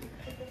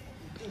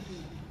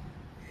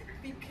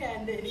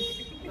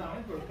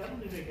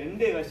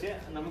ഉണ്ട്. പക്ഷെ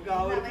നമുക്ക് ആ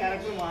ഒരു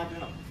ക്യാരക്ടർ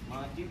മാറ്റണം.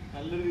 മാറ്റി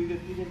നല്ലൊരു വീഡിയോ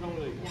എത്തിച്ചിട്ട് നമ്മൾ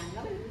കഴിക്കും.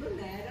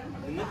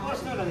 നിങ്ങൾക്ക്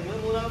പ്രശ്നമല്ല, നിങ്ങൾ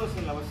മൂന്നാമത്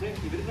പ്രശ്നമില്ല. പക്ഷെ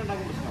ഇവർക്ക്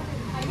ഉണ്ടാക്കുന്ന പ്രശ്നമാണ്.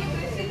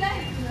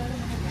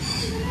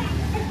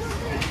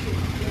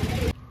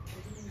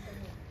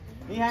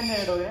 നീ ഹാൻഡ്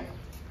ആയിട്ടോ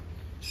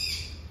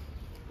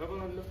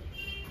കുഴപ്പമൊന്നുമില്ലല്ലോ.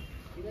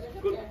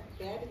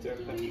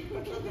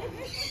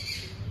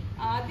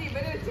 ആദ്യം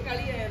ഇവരെ വെച്ച്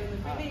കളിയായിരുന്നു,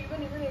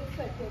 പിന്നെ ഇവരെ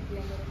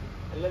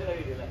എല്ലാവരും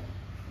കഴിക്കില്ല.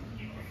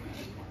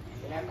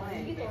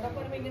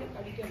 തുടപ്പുറമെ ഇങ്ങനെ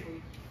കളിക്കാൻ പോയി.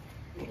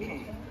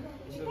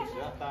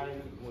 താഴെ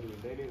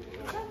മുറിവുണ്ട്.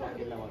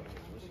 ബാക്കിയെല്ലാം മാത്രം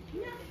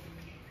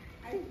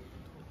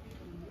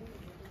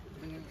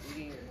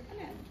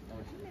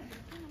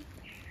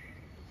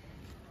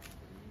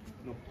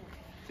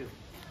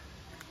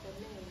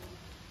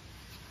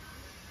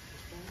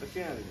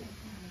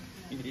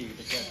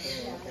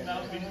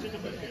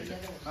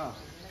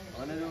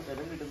അവനൊരു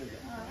ബലം കിട്ടുന്നില്ല.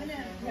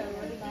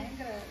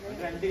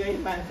 രണ്ട് കൈ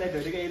ഫാൻസായിട്ട്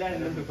ഒരു കയ്യിലാണ്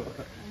ഉള്ളത്.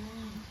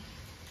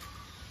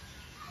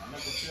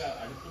 കുറച്ച്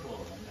അടുത്ത്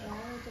പോകും.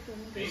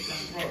 Take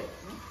control.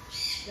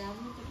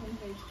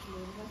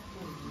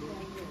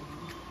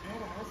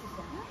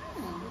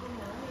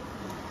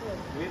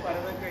 നീ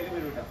പറയുന്ന കയ്യിൽ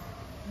വരും കേട്ടോ.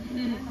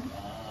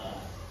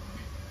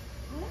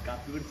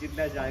 കാപ്പി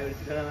കുടിച്ചിട്ടില്ല, ചായ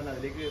കുടിച്ചിട്ടില്ല,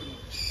 അതിലേക്ക് കയറുന്നു.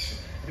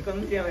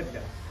 എനിക്കൊന്നും ചെയ്യാൻ പറ്റില്ല.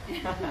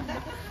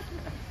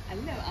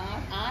 അല്ല,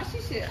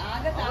 ആശിഷ്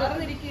ആകെ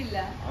തളർന്നിരിക്കില്ല,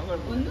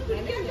 ഒന്നും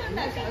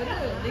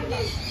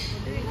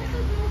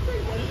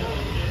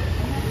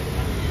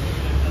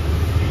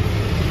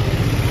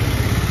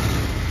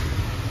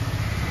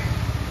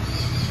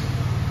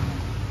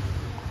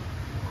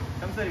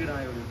സംസാരിക്കണം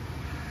അയോട്.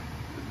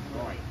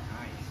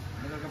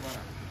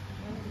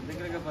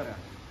 എന്തെങ്കിലുമൊക്കെ പറ.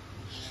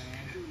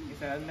 ഈ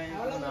സാറിനെ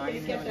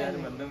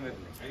നായിനും ബന്ധം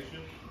വരില്ലേ?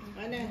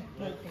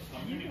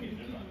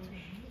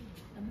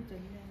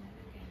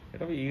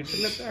 എടാ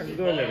വീട്ടിലൊക്കെ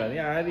അംഗമല്ലേടാ, നീ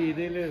ആ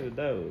രീതിയിൽ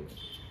ഇതാവും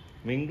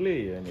മിങ്കിൾ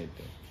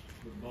ചെയ്യാനായിട്ട്.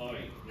 Good boy.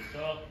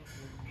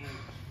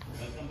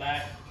 Welcome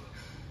back.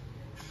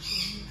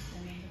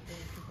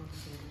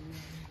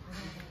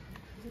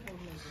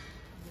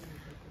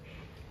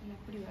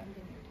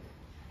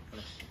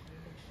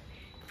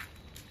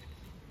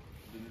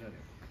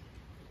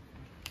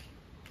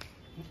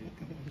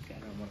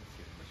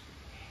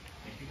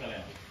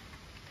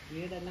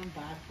 വീടെല്ലാം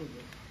പാർക്കില്ല.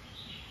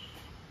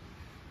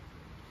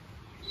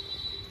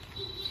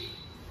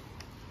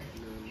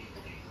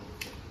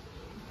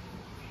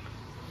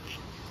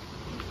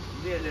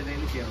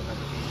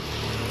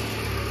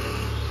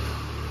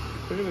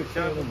 ഇപ്പോഴും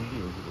വെച്ചാൽ മുടി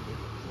ചോദിച്ചത്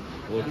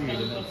ഒരു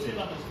വീടിന്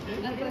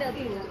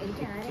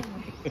എനിക്ക് ആരാണ്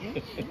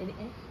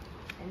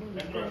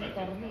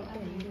തുറന്നിട്ട്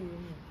എന്ത്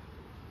ചെയ്യുന്നു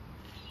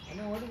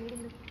എന്നെ ഓടി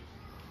വീടുന്നു.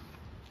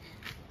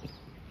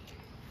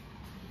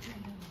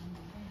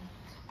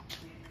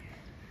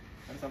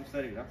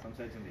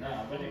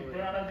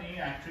 ഇപ്പോഴാണ് നീ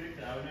ആക്ച്വലി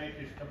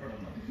അവനായിട്ട്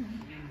ഇഷ്ടപ്പെടുന്നത്.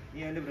 നീ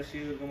അവന്റെ ബ്രഷ്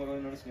ചെയ്ത് കൊടുക്കുമ്പോൾ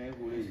അവനോട് സ്നേഹം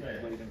കൂടുതൽ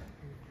പഠിക്കണ്ട.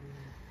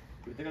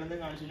 ഇവിടുത്തെ കളന്ന്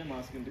കാണിച്ചില്ല,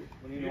 മാസ്ക് ഉണ്ട്.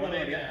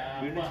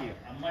 വീണ്ടും ചെയ്യാം.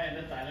 അമ്മ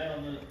എന്റെ തല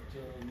വന്ന് ചോദിച്ചു,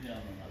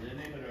 അത്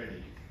തന്നെ പരിപാടി.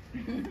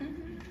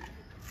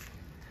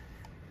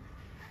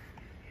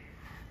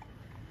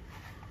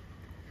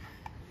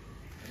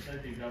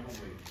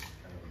 പോയി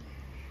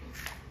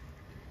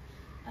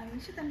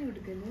ആശിഷ് തന്നെ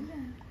കൊടുക്കല്ലേ.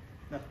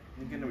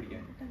 നിനക്ക് എന്നെ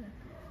പിടിക്കാൻ പിടിക്കാം.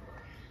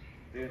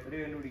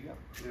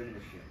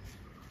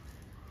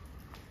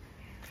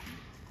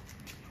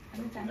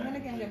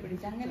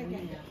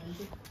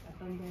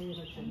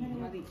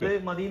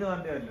 മതിന്ന്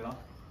പറഞ്ഞല്ലോ.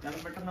 ഞാൻ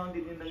പെട്ടെന്ന് അവൻ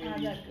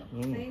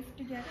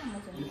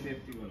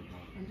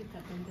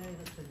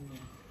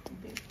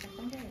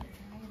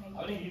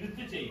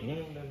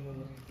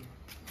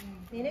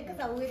നിനക്ക്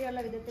സൗകര്യമുള്ള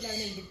വിധത്തിൽ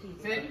അവനെ ഇരുത്തി.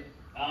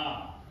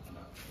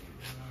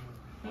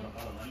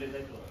 നല്ല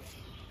ഇതായിട്ട്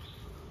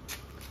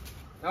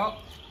No.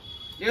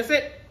 You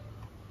sit.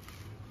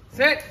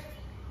 Sit.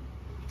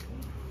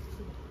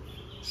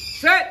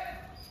 Sit.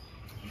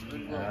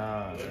 Good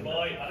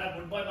boy.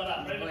 Good boy.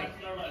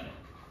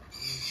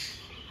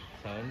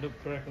 Sound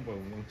ഇപ്പോഴൊക്കെ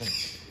പോകുന്നു.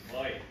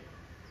 Boy.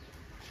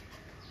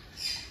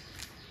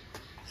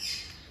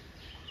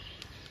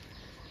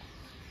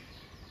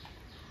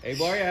 Hey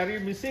boy, are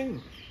you missing?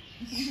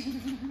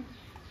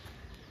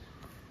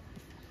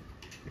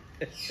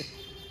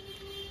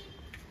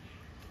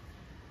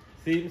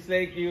 Seems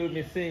like you're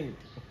missing.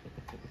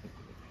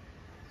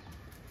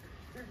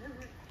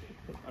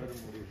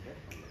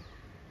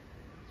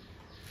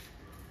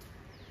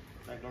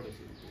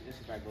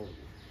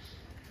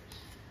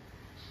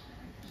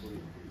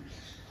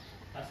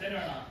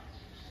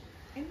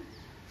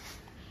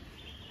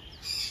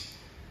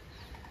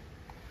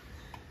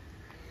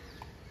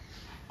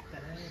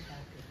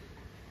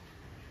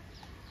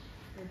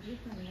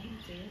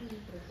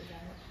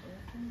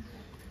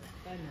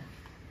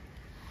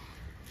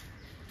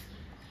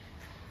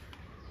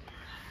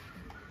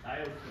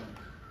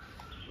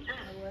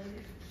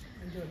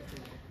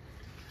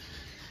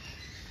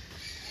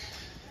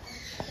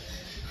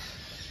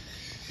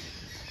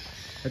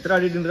 എത്ര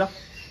കടിയിട്ടുണ്ടാ?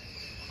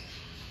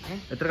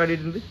 എത്ര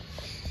കടിയിട്ടുണ്ട്?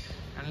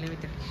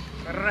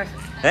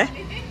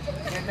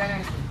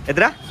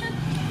 എത്ര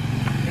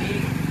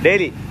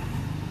ഡെയിലി?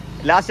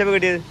 ലാസ്റ്റ് എപ്പോൾ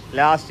കിട്ടിയത്?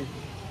 ലാസ്റ്റ്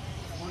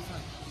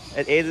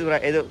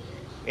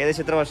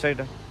ഏകദേശം എത്ര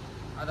വർഷമായിട്ടാ?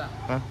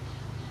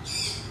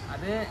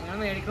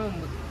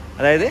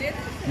 അതായത്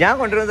ഞാൻ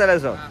കൊണ്ടുവരുന്ന തലേ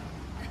ദിവസം,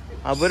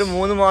 അപ്പോൾ ഒരു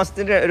 3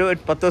 മാസത്തിൻ്റെ ഒരു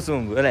 10 ദിവസം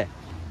മുമ്പ് അല്ലേ?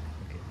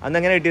 അന്ന്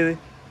എങ്ങനെ കിട്ടിയത്?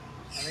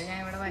 അത് ഞാൻ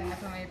ഇവിടെ വരുന്ന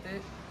സമയത്ത്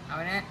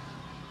അവനെ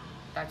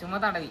ചുമ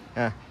തടവി,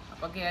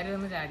 അപ്പൊ കയറി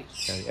വന്ന് ചാടി.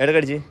 എവിടെ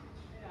കടിച്ച്?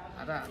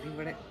 അതാ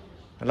ഇവിടെ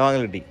നല്ല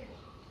വാങ്ങൽ കിട്ടി?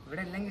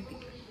 ഇവിടെ എല്ലാം കിട്ടി.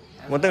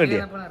 മൊത്തം കിട്ടിയ?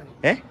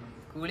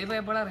 സ്കൂളിൽ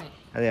പോയപ്പോൾ അറിഞ്ഞു.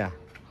 അതെയാ?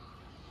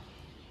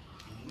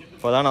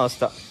 അപ്പോൾ അതാണ്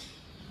അവസ്ഥ.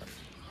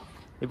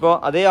 ഇപ്പോൾ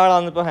അതേ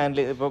ആളാണ് ഇപ്പോൾ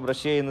ഇപ്പോൾ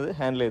ബ്രഷ് ചെയ്യുന്നത്,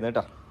 ഹാൻഡിൽ ചെയ്യുന്നത്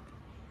കേട്ടോ.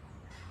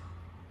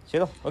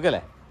 ചെയ്തോ, ഓക്കെ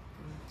അല്ലേ?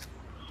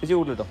 ചേച്ചി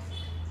കൂട്ടിലിട്ടോ,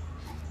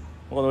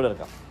 നമുക്ക് ഒന്നുകൂടെ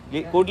എടുക്കാം.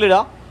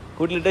 കൂട്ടിലിടാം.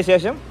 കൂട്ടിലിട്ട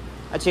ശേഷം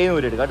ആ ചെയിൻ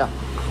ഊരി എടുക്കാം കേട്ടോ.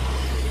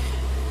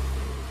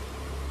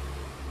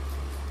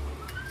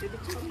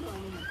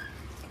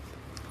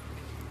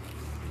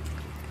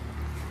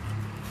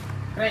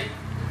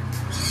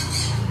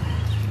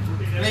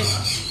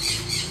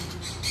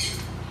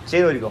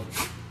 ചെയിൻ ഊരിക്കോ.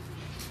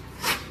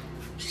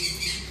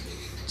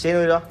 ചെയിൻ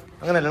ഊരുക.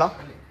 അങ്ങനെയല്ലടാ,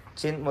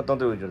 ചെയിൻ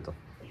മൊത്തത്തിൽ ഊരിയെടുത്തോ.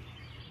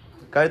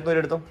 കഴുത്ത്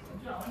ഊരിയെടുത്തോ.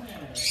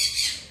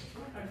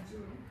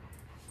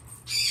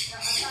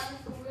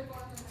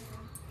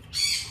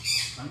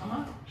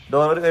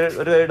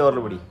 ഒരു കൈ ഡോറിൽ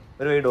പിടി,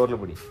 ഒരു കൈ ഡോറിൽ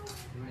പിടി.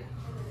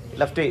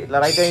 ലെഫ്റ്റ്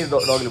റൈറ്റ് കൈ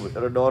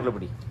ഡോറിൽ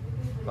പിടി.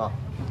 ആ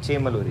ചെയിൻ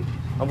മല്ല ഊരി.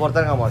 അപ്പം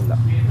പുറത്തിറങ്ങാൻ പാടില്ല.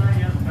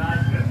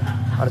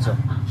 അടച്ചോ.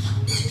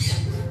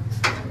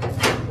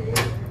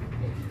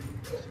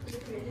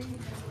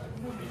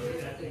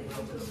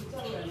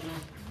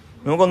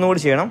 നമുക്കൊന്നുകൂടി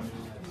ചെയ്യണം.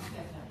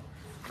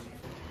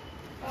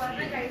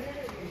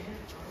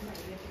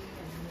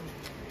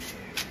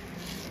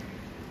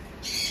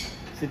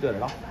 സിറ്റ്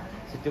വരടാ.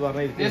 സിറ്റ് പറഞ്ഞ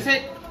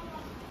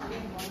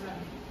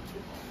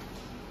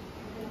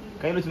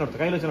കയ്യിൽ വെച്ച്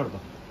നടത്തോ.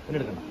 പിന്നെ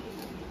എടുക്കണ്ട.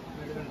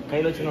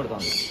 കയ്യിൽ വെച്ച് നടത്താൽ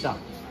മതി.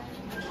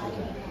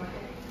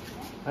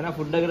 അതിനാ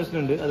ഫുഡ് അഗ്രഷൻ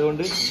ഉണ്ട്,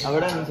 അതുകൊണ്ട്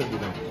അവിടെ ഒന്നും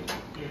ശ്രദ്ധിക്കണം.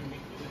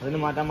 അതിന്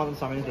മാറ്റാൻ മാത്രം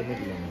സമയം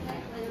തന്നിട്ടില്ല.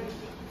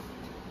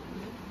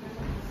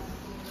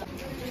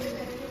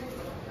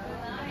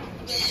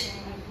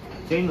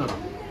 ചെയിൻ നോടാ.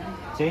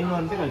 ചെയിൻ എന്ന്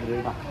പറഞ്ഞിട്ട് കളിച്ചത്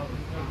കേട്ടാ.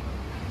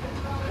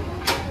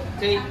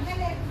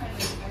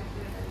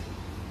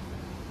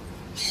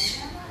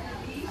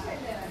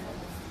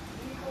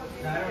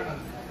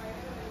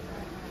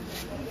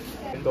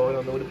 ഡോർ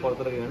ഒന്നുകൂടി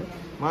പുറത്തിറക്കുകയാണ്.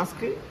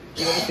 മാസ്ക്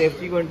ഇവരുടെ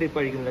സേഫ്റ്റിക്ക് വേണ്ടി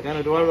ഇപ്പോൾ അഴിക്കുന്നില്ല,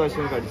 കാരണം ഒരുപാട്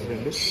പ്രാവശ്യം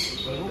അടിച്ചിട്ടുണ്ട്.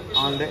 അപ്പോൾ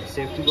ആളുടെ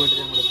സേഫ്റ്റിക്ക് വേണ്ടി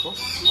നമ്മളിപ്പോൾ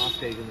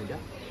മാസ്ക് അഴിക്കുന്നില്ല.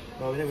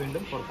 അപ്പോൾ അവരെ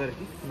വീണ്ടും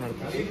പുറത്തിറക്കി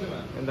നടത്തി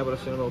എന്താ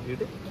പ്രശ്നം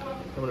നോക്കിയിട്ട്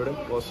നമ്മളിവിടെ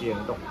ക്ലോസ്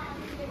ചെയ്യണം കേട്ടോ.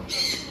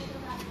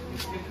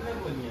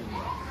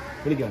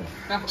 വിളിക്കാണ്.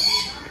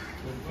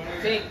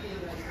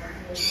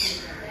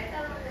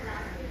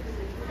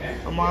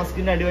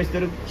 മാസ്കിൻ്റെ അടിവശത്ത്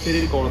ഒരു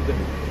ചെറിയൊരു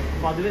കോളത്തുണ്ട്.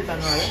 അപ്പോൾ അതിൽ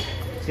തന്നാല്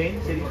ചെയിൻ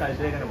ശരിക്കും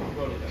കഴുത്തിലേക്ക് തന്നെ പോകും.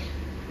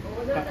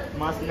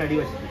 മാസ്കിൻ്റെ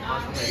അടിവശത്ത്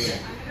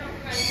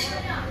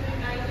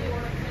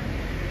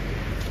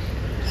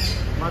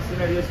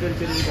ഒരു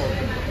ചെറിയൊരു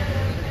കോളത്തുണ്ട്.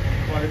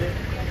 അപ്പോൾ അതിൽ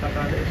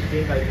തട്ടാണ്ട്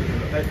ചെയിൻ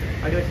കഴുത്തിട്ടുണ്ട്.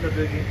 അടിവശത്ത്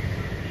തൊട്ടേക്ക്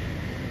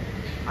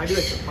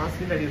അടിവശം,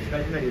 മാസ്കിൻ്റെ അടിവശം,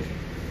 കഴുത്തിൻ്റെ അടിവശം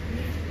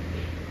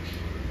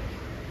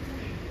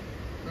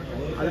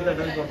അത്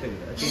തട്ടാൻ പുറത്തേക്ക്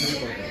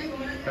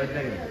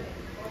കഴുത്തിലേക്ക്.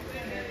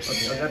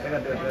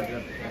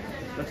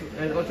 ഓക്കെ,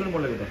 കുറച്ചുകൂടി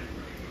മുകളിലേക്ക്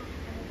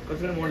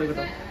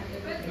കിട്ടോ.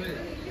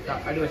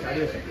 അടിവശം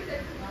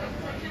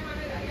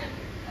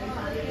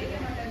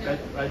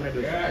കഴുത്തിൻ്റെ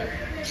അടിവശം.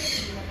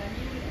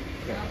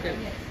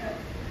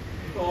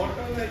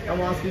 ആ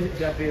മാസ്ക്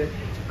സ്റ്റാർട്ട് ചെയ്ത്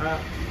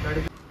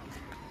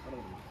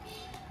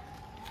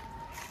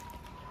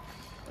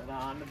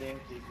ആളുടെ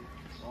ദേഹത്തേക്ക്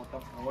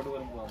നോട്ടം അങ്ങോട്ട്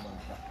പോലും പോകാൻ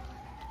പാടില്ല.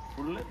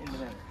 ഫുള്ള്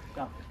ഇങ്ങനെ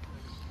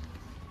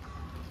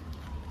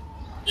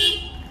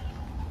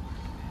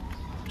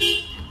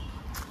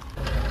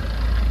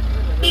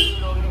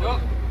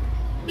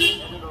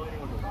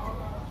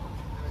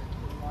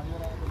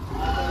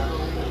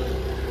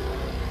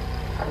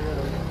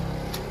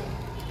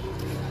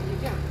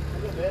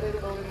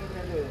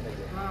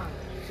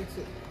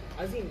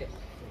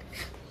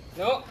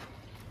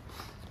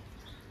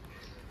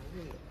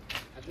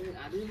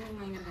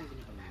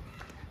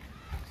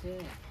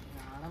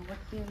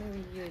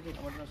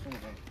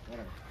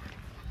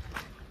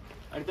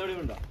അടുത്തവിടെ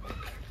ഉണ്ടോ?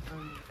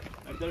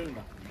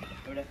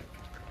 എവിടെ?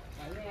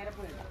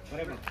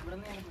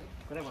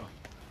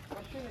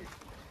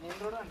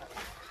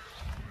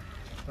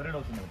 കുറേ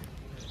ഡോക്സ് ഉണ്ടോ?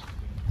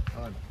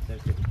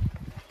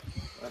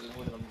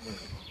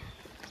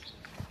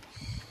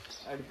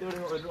 അടുത്തവിടെ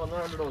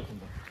 1-2 ഡോക്സ്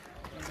ഉണ്ടോ?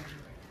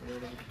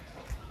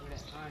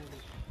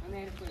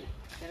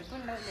 ചിലപ്പോ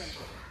ഉണ്ടാവില്ല.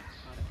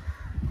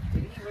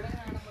 ഇവിടെ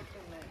കാണാൻ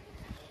പറ്റില്ല.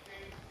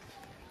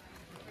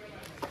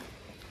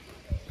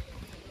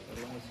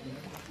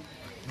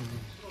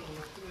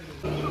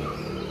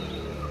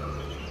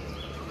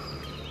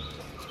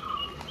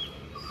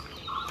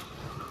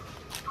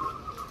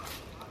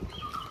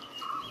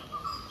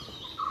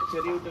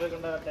 ചെറിയ കുട്ടികളെ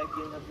കൊണ്ട് അറ്റാക്ക്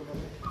ചെയ്യുന്നൊക്കെ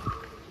പറഞ്ഞു.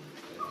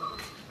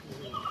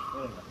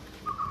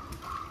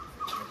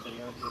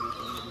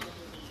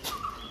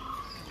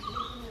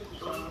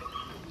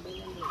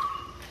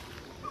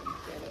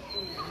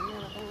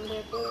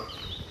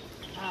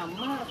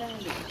 അമ്മ നടക്കാൻ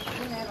വേണ്ടി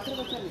നേരത്തെ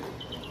വെച്ചല്ലേ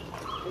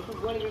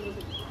ഫുട്ബോൾ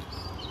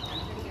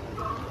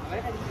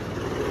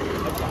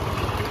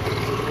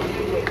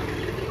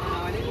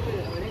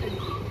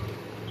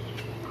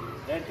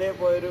നേരത്തെ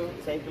പോയൊരു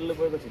സൈക്കിളിൽ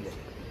പോയി കൊച്ചില്ലേ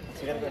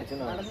സിഗരറ്റ് അടിച്ചു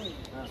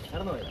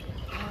നടന്നു പോയാ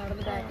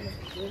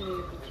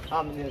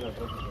ആ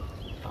കേട്ടോ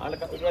ആളെ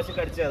ഒരു പ്രാവശ്യം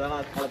കടിച്ചത് അതാണ്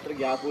കളത്തിൽ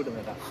ഗ്യാപ്പ്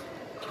കിട്ടുന്നേട്ടാ.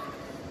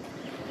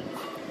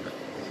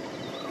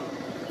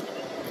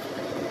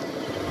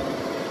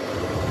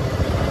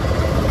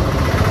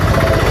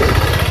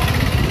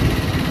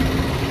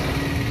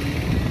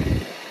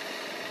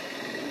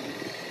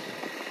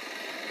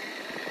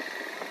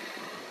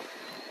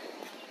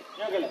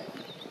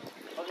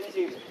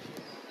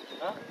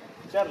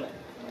 ചേർല്ലേ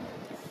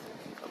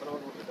അപ്പം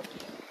നമുക്ക് കൂട്ടിട്ടോ.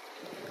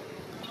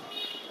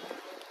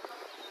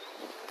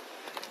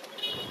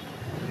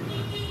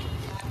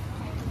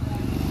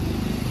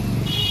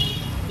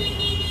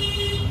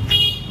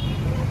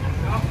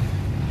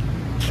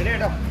 ശരി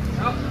കേട്ടോ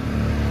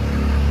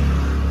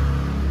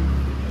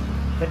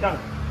സെറ്റാണ്.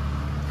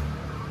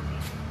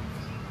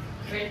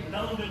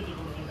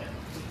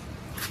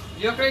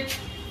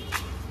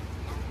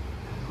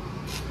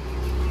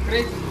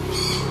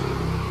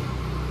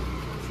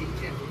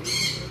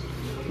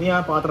 നീ ആ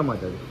പാത്രം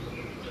മാറ്റാത്.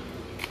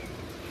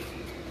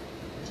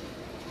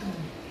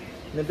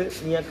 എന്നിട്ട്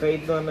നീ ആ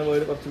ക്രൈറ്റ് എന്ന് പറഞ്ഞ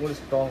വേർഡ് കുറച്ചും കൂടി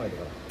സ്ട്രോങ് ആയിട്ട്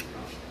പറ.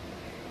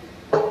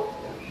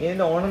 നീ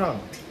എൻ്റെ ഓണറാണോ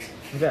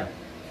ഇതാ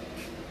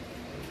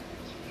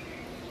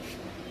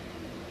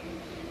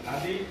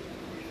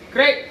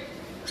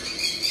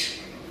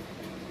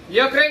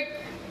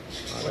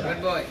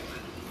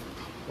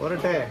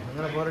പോരട്ടെ,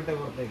 അങ്ങനെ പോരട്ടെ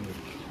പുറത്തേക്ക്.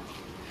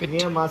 നീ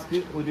ആ മാസ്ക്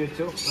ഊരി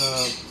വെച്ചോ,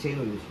 ചെയിൻ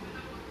ഊരി വെച്ചോ.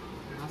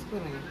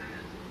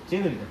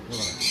 ചെയ്യുന്നില്ല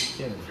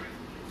ചെയ്യുന്നില്ല.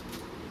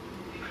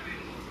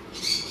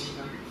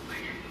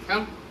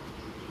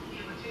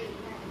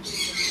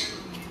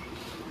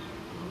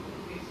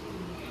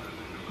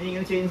 നീ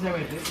ഇങ്ങനെ ചെയ്യുന്ന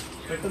സമയത്ത്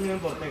പെട്ടെന്ന് ഞാൻ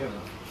പുറത്തേക്ക്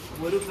ഇറങ്ങാം.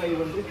 ഒരു കൈ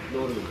കൊണ്ട്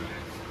ഡോറ് വരും.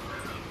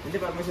 എൻ്റെ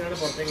പെർമിഷനാണ്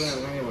പുറത്തേക്ക്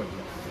ഇറങ്ങാനേ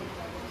പാടില്ല.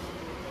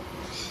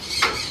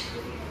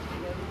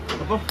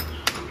 അപ്പം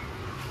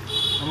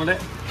നമ്മുടെ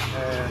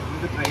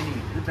ഇത്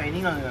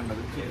ട്രെയിനിങ് ആണ്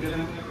കണ്ടത്.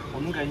 ശരിക്കും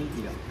ഒന്നും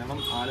കഴിഞ്ഞിട്ടില്ല, കാരണം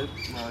ആള്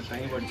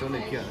ട്രെയിനിങ്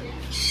പഠിച്ചുകൊണ്ടിരിക്കുകയാണ്.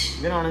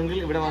 ഇവനാണെങ്കിൽ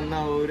ഇവിടെ വന്ന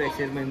ഒരു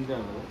എക്സൈറ്റ്മെൻ്റ്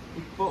ആണ്.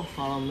 ഇപ്പോൾ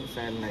ആളൊന്ന്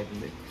സൈലൻ്റ്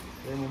ആയിട്ടുണ്ട്.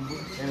 അതിന് മുമ്പ്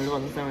ഞാൻ ഇവിടെ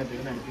വന്ന സമയത്ത്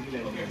ഇതിന്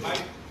അടുത്തേക്കില്ലായിരുന്നു.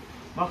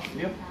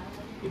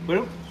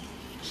 ഇപ്പോഴും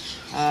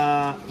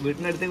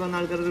വീട്ടിനടുത്തേക്ക് വന്ന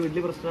ആൾക്കാർക്ക്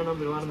വലിയ പ്രശ്നമാണ്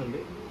പെരുമാറുന്നുണ്ട്.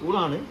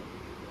 കൂളാണ്,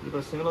 ഈ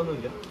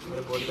പ്രശ്നങ്ങളൊന്നുമില്ല,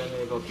 ഇവിടെ ബോഡി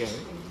ലാംഗ്വേജ് ഒക്കെയാണ്.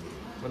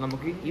 അപ്പോൾ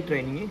നമുക്ക് ഈ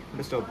ട്രെയിനിങ്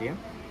ഇവിടെ സ്റ്റോപ്പ് ചെയ്യാം.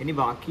 ഇനി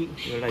ബാക്കി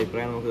ഇവരുടെ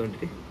അഭിപ്രായം നമുക്ക്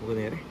കണ്ടിട്ട് നമുക്ക്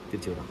നേരെ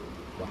തിരിച്ചു വിടാം.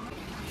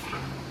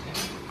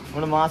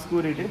 നമ്മൾ മാസ്ക്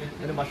ഊരിയിട്ട്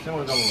അതിന് ഭക്ഷണം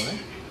കൊടുക്കാൻ പോകുന്നത്.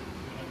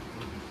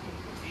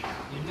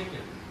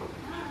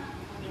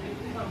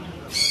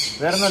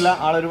 വേറെ ഒന്നുമല്ല,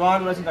 ആൾ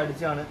ഒരുപാട് പ്രാവശ്യം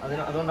കടിച്ചാണ്.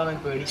 അതുകൊണ്ടാണ്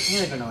എനിക്ക് പേടി.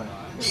 ഇങ്ങനെ നിൽക്കണ്ട,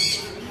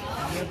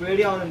 അങ്ങനെ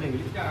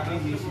പേടിയാവുന്നുണ്ടെങ്കിൽ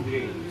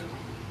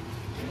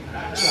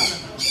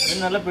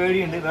നല്ല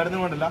പേടിയുണ്ട്. വേറെ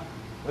ഒന്നും കൊണ്ടല്ല,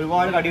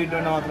 ഒരുപാട് കടി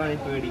കിട്ടുകൊണ്ട് മാത്രമാണ് ഈ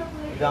പേടി.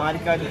 ഇത്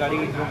ആർക്കാരും കടി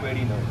കിട്ടുമ്പോൾ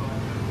പേടിയുണ്ടാവും.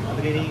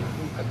 അതിലിനി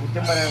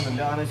കുറ്റം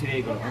പറയാനൊന്നുമില്ല, അങ്ങനെ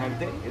ശരിയായിക്കോളും.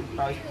 അങ്ങനത്തെ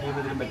പ്രാവശ്യം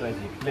ചെയ്യുന്നതിലും ബെറ്ററായി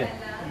ചെയ്യും അല്ലേ?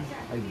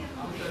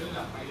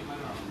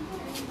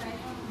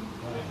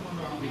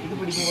 ഇത്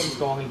പിടിക്കുമ്പോൾ കുറച്ച്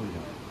സ്ട്രോങ്ങിൽ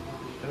പിടിക്കണം.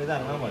 ഇത്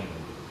ഇറങ്ങാൻ പാടില്ല.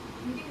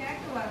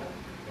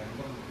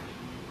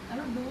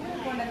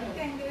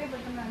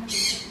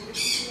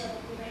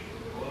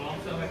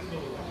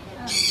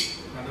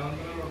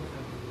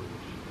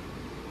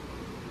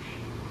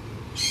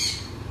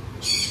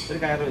 ഒരു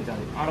കയറ് വെച്ചാൽ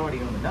മതി, ആടെ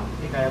പഠിക്കണമെന്നില്ല.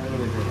 ഈ കയറിന്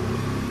വെച്ചാൽ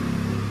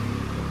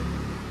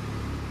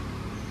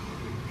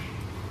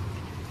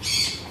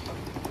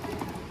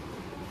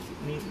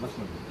നീ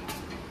ഭക്ഷണം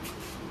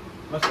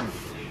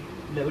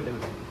ഇല്ല, വിട്ടെ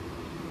വിട്ടെ.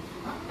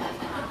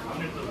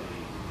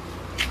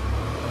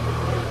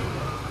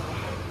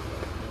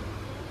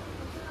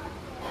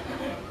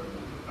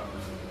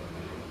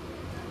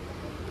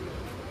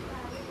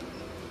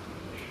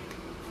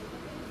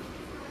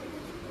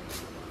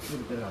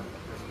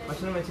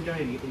 ഭക്ഷണം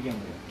വെച്ചിട്ടാണ് ഇരിക്കാൻ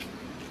പറ്റുക.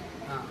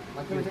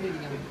 ഭക്ഷണം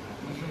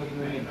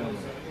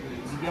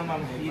ഇരിക്കാൻ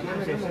പറഞ്ഞ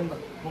ശേഷം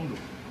മുമ്പ്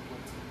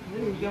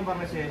ഇരിക്കാൻ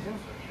പറഞ്ഞ ശേഷം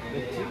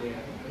വെച്ച്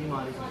ഈ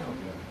മാറി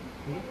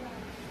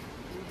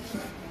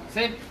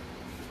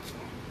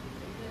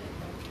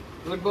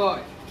ഗുഡ്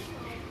ബോയ്.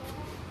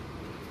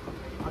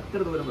 അത്ര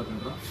ദൂരം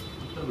വെക്കണ്ട,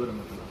 അത്ര ദൂരം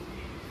വെക്കണ്ട.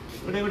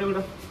 ഇവിടെ ഇവിടെ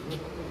ഇവിടെ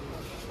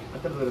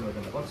അത്ര ദൂരം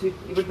വെക്കണ്ട, കുറച്ച്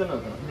ഇവിടെ തന്നെ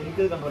വെക്കണം.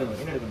 എനിക്കത് കൺട്രോൾ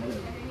ചെയ്യാൻ എന്നെ എടുക്കണം.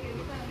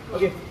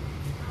 ഓക്കെ,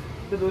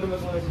 ഇത്ര ദൂരം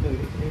വെക്കുന്ന വെച്ചിട്ട്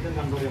എനിക്കത്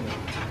കൺട്രോൾ ചെയ്യാൻ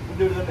പറ്റും.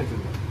 ഇവിടെ ഇവിടെ തന്നെ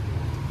വെച്ചിട്ടുണ്ട്.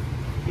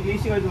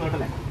 ഇംഗ്ലീഷ് കഴിച്ചു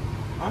കേട്ടല്ലേ?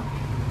 ആ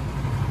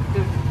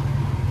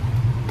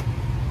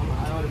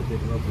അതേപോലെ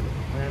എടുത്തേക്ക്, കുഴപ്പമില്ല.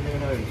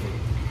 അങ്ങനെ കഴിച്ചത്.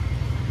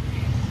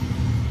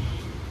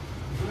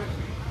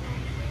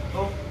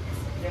 അപ്പോൾ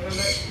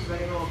ഞങ്ങളുടെ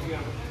കാര്യങ്ങൾ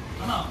ഓക്കെയാണ്.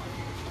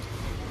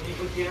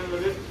 ഇനിയിപ്പോൾ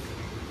ചെയ്യാനുള്ളത്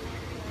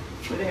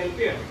ഒരു ഹെൽപ്പ്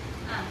ചെയ്യണം.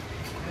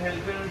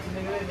 ഹെൽപ്പ് ചെയ്യണമെന്ന്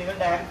വെച്ചിട്ടുണ്ടെങ്കിൽ നിങ്ങൾ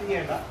ഡയറക്റ്റ്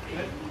ചെയ്യേണ്ട,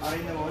 ഇവർ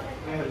അറിയുന്ന പോലെ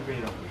ഹെൽപ്പ്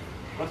ചെയ്താൽ മതി.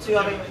 കുറച്ച്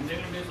കാര്യം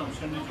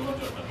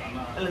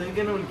അല്ല,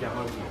 നിങ്ങൾക്ക് എന്നെ വിളിക്കാം,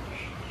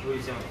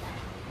 ചോദിച്ചാൽ മതി.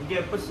 എനിക്ക്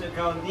എപ്പോൾ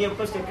സ്റ്റെക്കാവും, നീ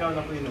എപ്പോൾ സ്റ്റെക്കാവുന്ന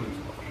അപ്പോൾ നിന്നെ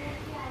വിളിച്ചു.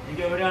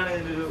 എനിക്ക് എവിടെയാണ്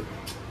ഇതിൻ്റെ ഒരു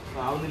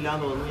ആവുന്നില്ല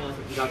എന്ന് തോന്നുന്നു, ഞാൻ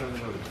ഇതാക്കാൻ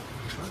നിന്നെ വിളിക്കാം.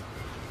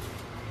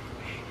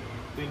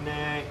 പിന്നെ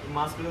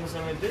മാസ്ക് ഇടുന്ന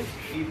സമയത്ത്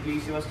ഈ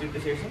പ്ലീസ് ഫസ്റ്റ് ഇട്ട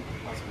ശേഷം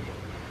മാസ്ക് ഇട്ടു.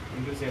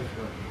 എനിക്ക് സേഫ്റ്റി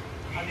വേണം.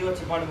 അധികം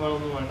ഒച്ചപ്പാടും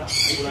വേളമൊന്നും വേണ്ട.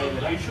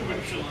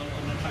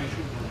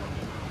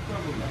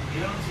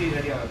 ഇതൊന്നും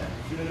ശരിയാവട്ടെ.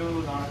 ഇതൊരു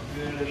നാളെ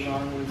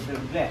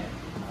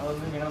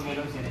അതൊന്നും ഞങ്ങൾ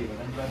മൂലം ശരിയാക്കും.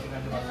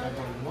 2 മാസം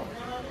കൊടുക്കുമ്പോൾ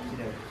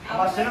ശരിയാക്കും.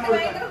 ഭക്ഷണം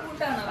കൊടുക്കാം.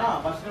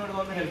 ഭക്ഷണം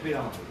കൊടുക്കുമ്പോൾ ഒന്ന് ഹെൽപ്പ്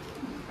ചെയ്താൽ മതി.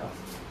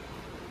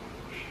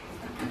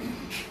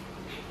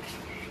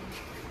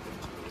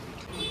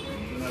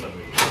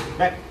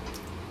 Back.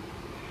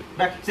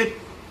 Back. Sit.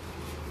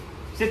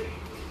 Sit.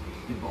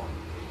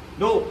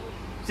 No.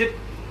 Sit.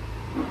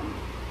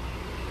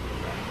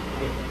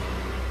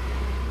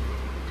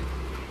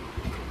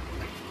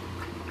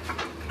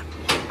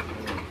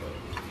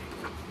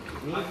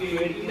 നീ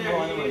പേടിക്കുമ്പോൾ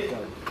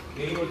മനസ്സിലാവും.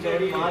 നീ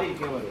കുറച്ചവിടെ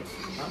മാറിയിരിക്കാൻ പറയും.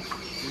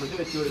 എന്നിട്ട്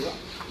വെച്ചു കൊടുക്കുക.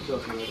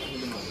 ഇതൊക്കെ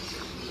എന്നിട്ട് മാറി.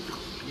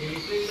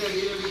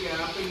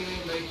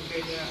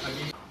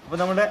 അപ്പോൾ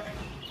നമ്മുടെ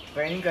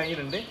ട്രെയിനിങ്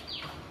കഴിഞ്ഞിട്ടുണ്ട്.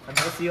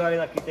 അഗ്രസീവായ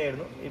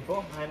അക്കിറ്റായിരുന്നു. ഇപ്പോൾ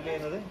ഹാൻഡിൽ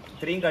ചെയ്യുന്നത്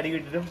ഇത്രയും കടി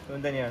കിട്ടിയിട്ടും ഇവൻ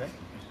തന്നെയാണ്.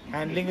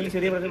 ഹാൻഡ്ലിങ്ങിൽ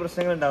ചെറിയ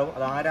പ്രശ്നങ്ങൾ ഉണ്ടാവും.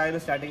 അത്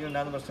ആരായാലും സ്റ്റാർട്ടിങ്ങിൽ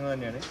ഉണ്ടാകുന്ന പ്രശ്നങ്ങൾ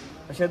തന്നെയാണ്.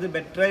 പക്ഷേ അത്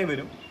ബെറ്ററായി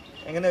വരും.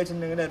 എങ്ങനെ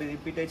വെച്ചിട്ടുണ്ടെങ്കിൽ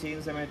റിപ്പീറ്റായി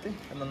ചെയ്യുന്ന സമയത്ത്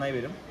നന്നായി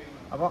വരും.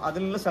 അപ്പോൾ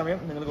അതിനുള്ള സമയം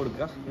നിങ്ങൾ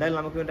കൊടുക്കുക. എന്തായാലും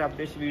നമുക്ക് വേണ്ടി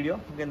അപ്ഡേഷൻ വീഡിയോ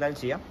നമുക്ക് എന്തായാലും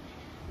ചെയ്യാം.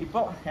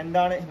 ഇപ്പോൾ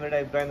എന്താണ് ഇവരുടെ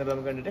അഭിപ്രായം എന്നുള്ളത്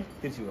നമുക്ക് കണ്ടിട്ട്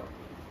തിരിച്ചു പോകാം.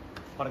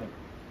 പറഞ്ഞു.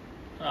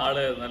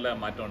 ആള് നല്ല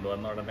മാറ്റമുണ്ട്.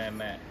 വന്ന ഉടനെ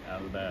തന്നെ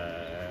ആളുടെ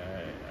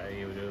ഈ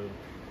ഒരു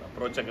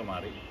അപ്രോച്ചൊക്കെ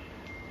മാറി.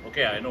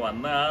 ഓക്കെ, അതിന്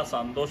വന്ന ആ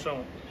സന്തോഷം,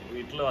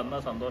 വീട്ടിൽ വന്ന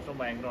സന്തോഷം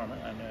ഭയങ്കരമാണ്.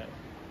 അതിന്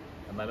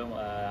എന്നാലും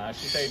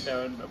ആശിഷായിട്ട്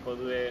അവൻ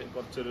പൊതുവെ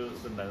കുറച്ചൊരു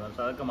ഇതുണ്ടായിരുന്നു.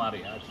 പക്ഷെ അതൊക്കെ മാറി.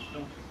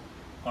 ആശിഷും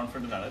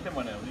കോൺഫിഡൻ്റ് ആണ്. അല്ലേ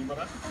മോനെ? നീ പറ.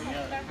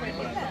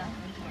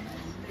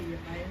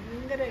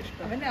 ഭയങ്കര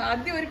ഇഷ്ടം. അവന്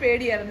ആദ്യം ഒരു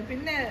പേടിയായിരുന്നു,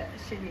 പിന്നെ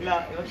ശരിയില്ല.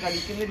 ഇവർ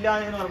കടിക്കുന്നില്ല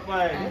എന്ന്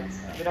ഉറപ്പായാലും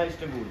ഇവരാ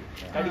ഇഷ്ടം കൂടും.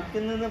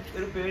 കടിക്കുന്ന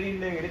ഒരു പേടി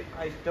ഉണ്ടെങ്കിൽ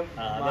ആ ഇഷ്ടം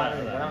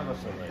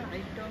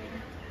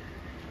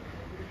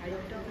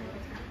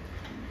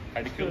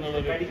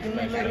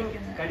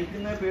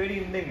കടിക്കുന്ന പേടി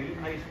ഉണ്ടെങ്കിൽ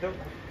ആ ഇഷ്ടം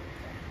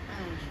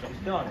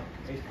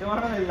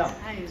ഇഷ്ടമാണെന്നെല്ലാം.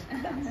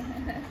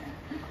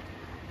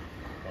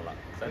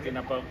 സച്ചിൻ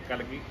അപ്പം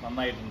കലക്കി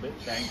നന്നായിട്ടുണ്ട്.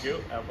 Thank you.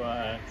 അപ്പൊ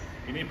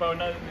ഇനിയിപ്പോ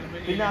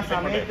പിന്നെ ആ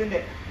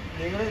സമയത്തിന്റെ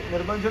നിങ്ങൾ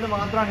നിർബന്ധിച്ചോണ്ട്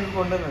മാത്രമാണ് ഇത്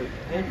കൊണ്ടുവന്നത്.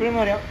 എപ്പോഴും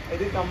പറയാം,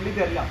 ഇത്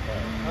കംപ്ലീറ്റ് അല്ല.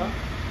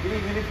 ഇത്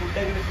ഇങ്ങനെ ഫുഡ്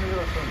അഗ്രികൾച്ചറിന്റെ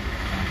പ്രശ്നമുണ്ട്.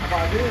 അപ്പൊ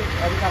അത്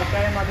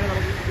കറക്റ്റായാൽ മാത്രമേ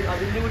നമുക്ക്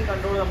അതിൻ്റെ കൂടി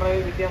കൺട്രോൾ നമ്മളെ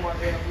കിട്ടിയാൽ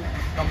മാത്രമേ നമുക്ക്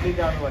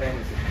കംപ്ലീറ്റ് ആണെന്ന് പറയാൻ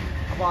പറ്റും.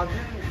 അപ്പോൾ അത്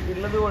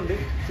ഉള്ളത് കൊണ്ട്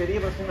ചെറിയ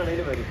പ്രശ്നങ്ങൾ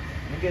ഇടയിൽ വരും.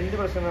 നിങ്ങൾക്ക് എന്ത്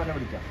പ്രശ്നം തന്നെ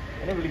വിളിക്കാം,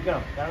 എന്നെ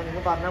വിളിക്കണം. കാരണം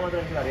നിങ്ങൾ പറഞ്ഞാൽ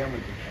മാത്രമേ എനിക്ക് അറിയാൻ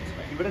പറ്റും.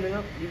 ഇവിടെ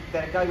നിങ്ങൾ ഈ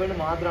തിരക്കാക്കിക്കൊണ്ട്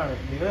മാത്രമാണ്,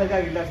 നിങ്ങൾ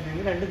തിരക്കാക്കില്ല,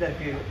 നിങ്ങൾ 2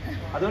 തിരക്ക് ചെയ്തു.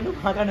 അതുകൊണ്ട്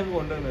മാത്രമാണ് ഇപ്പോൾ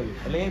കൊണ്ടുവരുന്നത്.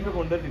 അല്ലെങ്കിൽ ഇപ്പോൾ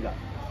കൊണ്ടുവരുന്നില്ല.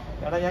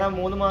 കാരണം ഞാൻ ആ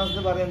 3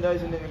 മാസത്തിൽ പറഞ്ഞ എന്താ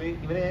വെച്ചിട്ടുണ്ടെങ്കിൽ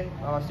ഇവനെ ഞാൻ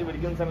ഫസ്റ്റ്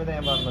പഠിക്കുന്ന സമയത്ത്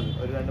ഞാൻ പറഞ്ഞത്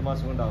ഒരു 2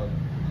 മാസം കൊണ്ടാവുന്നു.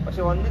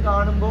 പക്ഷെ വന്ന്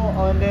കാണുമ്പോൾ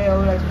അവൻ്റെ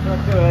ഒരു എക്സ്പ്രഷൻ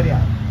ഒക്കെ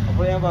വേറെയാണ്.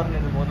 അപ്പോൾ ഞാൻ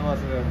പറഞ്ഞത് 3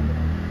 മാസം വേറുണ്ട്.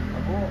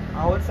 അപ്പോൾ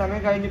ആ ഒരു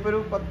സമയം കഴിഞ്ഞപ്പോൾ ഒരു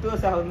 10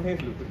 ദിവസം ആവുന്നേ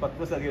ഉള്ളൂ. 10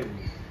 ദിവസം അധികം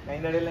വരുന്നു.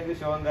 അതിൻ്റെ ഇടയിൽ എനിക്ക്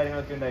ഷോയും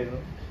കാര്യങ്ങളൊക്കെ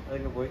ഉണ്ടായിരുന്നു.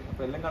 അതൊക്കെ പോയി.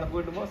 അപ്പോൾ എല്ലാം കണക്ക്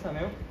കിട്ടുമ്പോൾ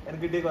സമയം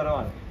എനിക്ക് കിട്ടിയ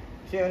കുറവാണ്.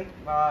 പക്ഷെ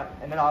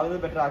എന്നെ ആവുന്നത്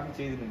ബെറ്റർ ആക്കി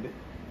ചെയ്തിട്ടുണ്ട്.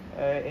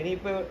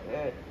 ഇനിയിപ്പോൾ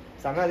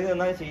സമയം അധികം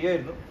നന്നായി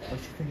ചെയ്യുമായിരുന്നു,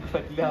 പക്ഷെ എനിക്ക്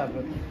പറ്റില്ല.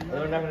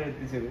 അതുകൊണ്ടാണ്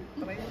എത്തിച്ചത്.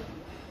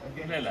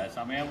 ഇല്ല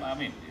സമയം ഐ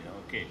മീൻ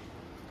ഓക്കെ.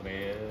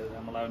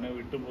 നമ്മളവനെ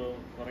വിട്ടു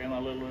കുറെ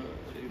നാളുകൾ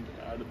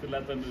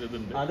അടുത്തില്ലാത്ത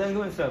ഇതുണ്ട്.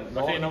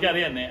 പക്ഷെ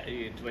എനിക്കറിയാം ഈ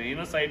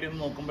ട്രെയിനർ സൈഡിൽ നിന്ന്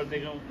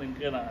നോക്കുമ്പോഴത്തേക്കും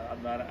നിങ്ങൾക്ക്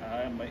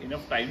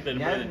ഇനഫ് ടൈം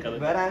തരുമ്പോൾ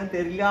വേറെ ആരും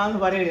തരില്ല എന്ന്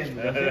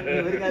പറയുന്നത്.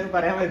 ഇവർക്ക്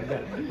പറയാൻ പറ്റില്ല.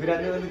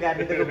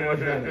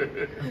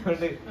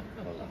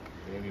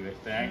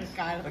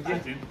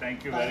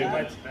 Thank you very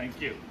much.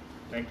 Thank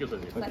you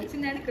Sajin.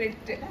 സച്ചിനാണ്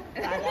credit.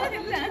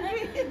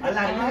 അല്ല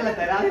അങ്ങനെയല്ല,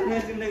 തരാമെന്ന്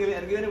വെച്ചിട്ടുണ്ടെങ്കിൽ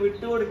എനിക്ക് ഇവനെ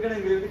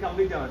വിട്ടുകൊടുക്കണമെങ്കിൽ ഇത്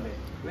കംപ്ലീറ്റ് ആവണ്ടേ.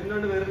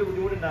 ഇവനോട് വേറൊരു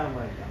ബുദ്ധിമുട്ടുണ്ടാകാൻ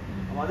പാടില്ല.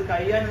 അപ്പൊ അത്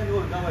കഴിയാൻ എനിക്ക്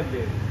കൊടുക്കാൻ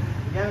പറ്റില്ല.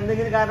 ഞാൻ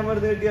എന്തെങ്കിലും കാരണം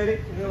എടുത്ത് കിട്ടിയാൽ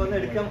നിങ്ങൾ വന്ന്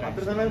എടുക്കാം,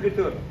 അത്ര സമയം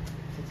കിട്ടുമല്ലോ.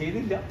 പക്ഷെ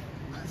ചെയ്തില്ല.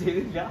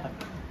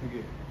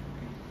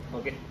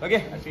 Okay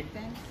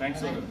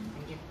thanks.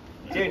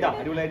 ചെയ്യട്ടോ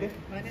അടിപൊളിയായിട്ട്.